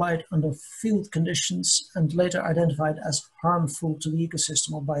were applied under field conditions and later identified as harmful to the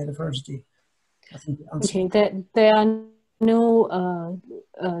ecosystem or biodiversity? I think the answer. Okay, there are no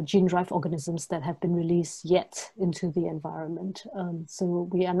gene-derived organisms that have been released yet into the environment. So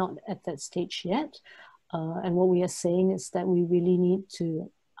we are not at that stage yet. And what we are saying is that we really need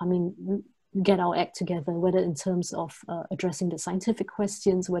to, get our act together, whether in terms of addressing the scientific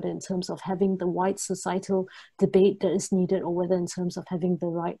questions, whether in terms of having the wide societal debate that is needed, or whether in terms of having the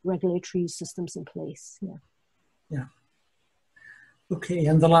right regulatory systems in place. Yeah. Yeah. Okay,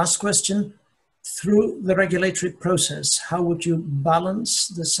 and the last question. Through the regulatory process, how would you balance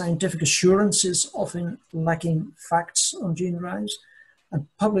the scientific assurances, often lacking facts on gene drives, and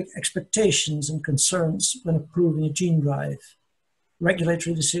public expectations and concerns when approving a gene drive?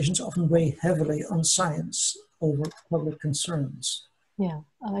 Regulatory decisions often weigh heavily on science over public concerns. Yeah,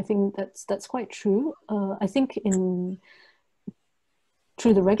 I think that's quite true. I think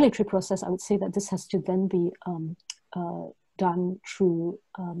through the regulatory process, I would say that this has to then be done through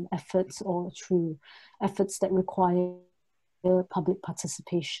efforts that require public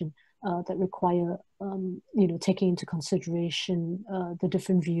participation, that require taking into consideration the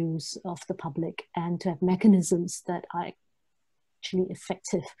different views of the public, and to have mechanisms that are actually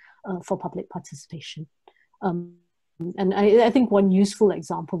effective for public participation. And I think one useful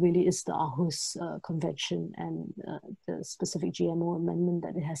example really is the Aarhus Convention and the specific GMO amendment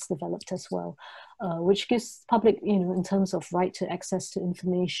that it has developed as well, which gives public, in terms of right to access to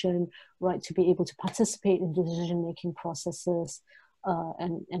information, right to be able to participate in decision-making processes,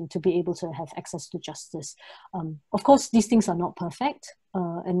 and to be able to have access to justice. Of course, these things are not perfect,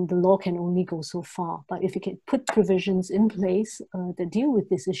 and the law can only go so far. But if you can put provisions in place that deal with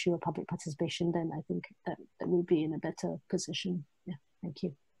this issue of public participation, then I think that we'll be in a better position. Yeah, thank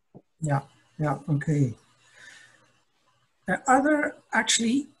you. Yeah, okay. Are there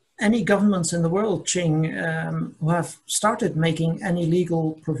actually any governments in the world, Ching, who have started making any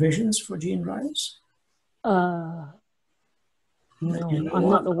legal provisions for gene drives? No, I'm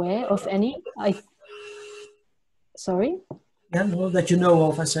not aware of any. Sorry? Yeah, no, that you know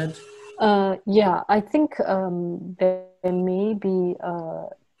of, I said. Yeah, I think there may be,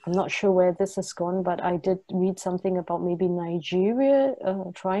 I'm not sure where this has gone, but I did read something about maybe Nigeria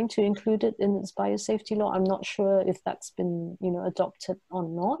trying to include it in its biosafety law. I'm not sure if that's been, adopted or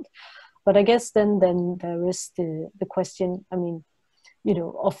not. But I guess then there is the question,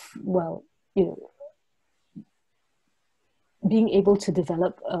 being able to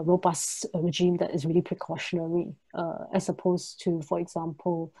develop a robust regime that is really precautionary, as opposed to, for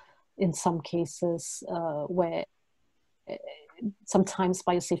example, in some cases where sometimes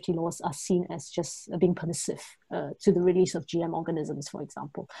biosafety laws are seen as just being permissive to the release of GM organisms, for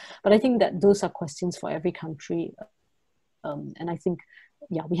example. But I think that those are questions for every country. And I think,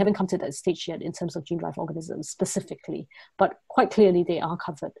 we haven't come to that stage yet in terms of gene-derived organisms specifically, but quite clearly they are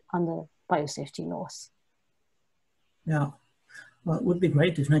covered under biosafety laws. Yeah. Well, it would be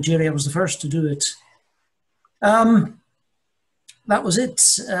great if Nigeria was the first to do it. That was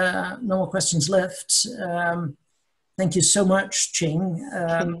it. No more questions left. Thank you so much, Ching.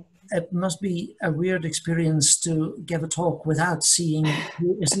 It must be a weird experience to give a talk without seeing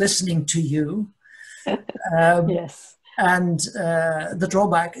who is listening to you. Yes. And the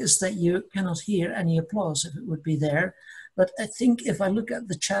drawback is that you cannot hear any applause if it would be there. But I think if I look at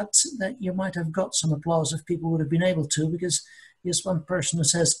the chat, that you might have got some applause if people would have been able to, because here's one person who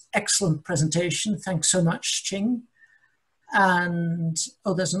says, excellent presentation. Thanks so much, Ching. And,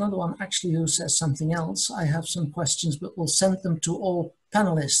 there's another one actually who says something else. I have some questions, but we'll send them to all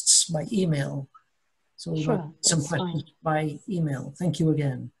panelists by email. So we might get some questions by email. Thank you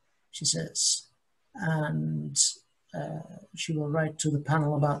again, she says. And she will write to the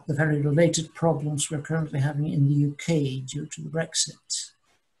panel about the very related problems we're currently having in the UK due to the Brexit.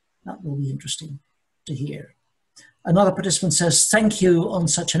 That will be interesting to hear. Another participant says, thank you on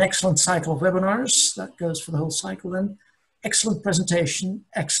such an excellent cycle of webinars. That goes for the whole cycle then. Excellent presentation,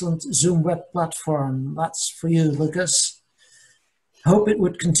 excellent Zoom web platform. That's for you, Lucas. Hope it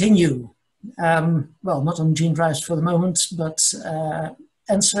would continue. Well, not on gene drives for the moment, but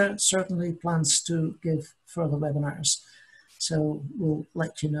ENSSER certainly plans to give further webinars. So we'll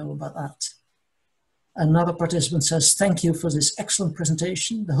let you know about that. Another participant says, thank you for this excellent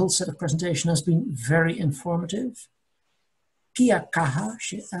presentation. The whole set of presentation has been very informative. Kia kaha,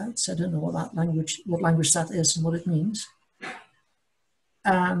 she adds. I don't know what language that is and what it means.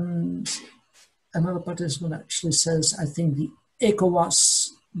 And another participant actually says, I think the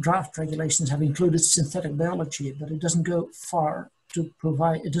ECOWAS draft regulations have included synthetic biology, but it doesn't go so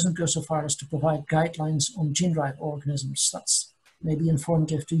far as to provide guidelines on gene-derived organisms. That's maybe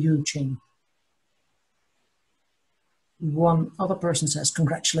informative to you, Ching. One other person says,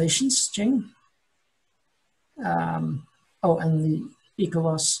 congratulations, Ching. Oh, and the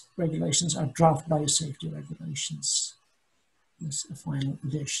ECOWAS regulations are draft biosafety regulations. This is the final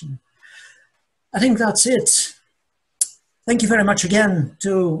edition. I think that's it. Thank you very much again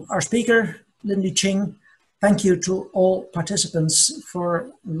to our speaker, Lim Li Ching. Thank you to all participants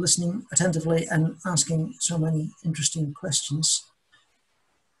for listening attentively and asking so many interesting questions.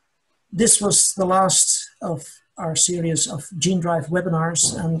 This was the last of our series of gene drive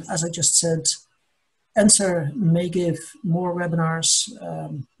webinars, and as I just said, ENSSER may give more webinars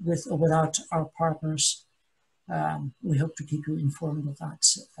with or without our partners. We hope to keep you informed of that,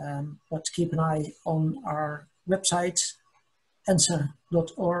 but keep an eye on our website,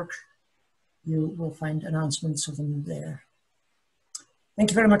 ENSSER.org. You will find announcements of them there. Thank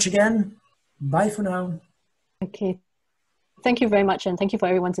you very much again. Bye for now. Okay. Thank you very much, and thank you for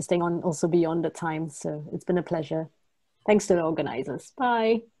everyone to staying on also beyond the time. So it's been a pleasure. Thanks to the organizers.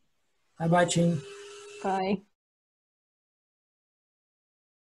 Bye. Bye-bye, Ching. Bye.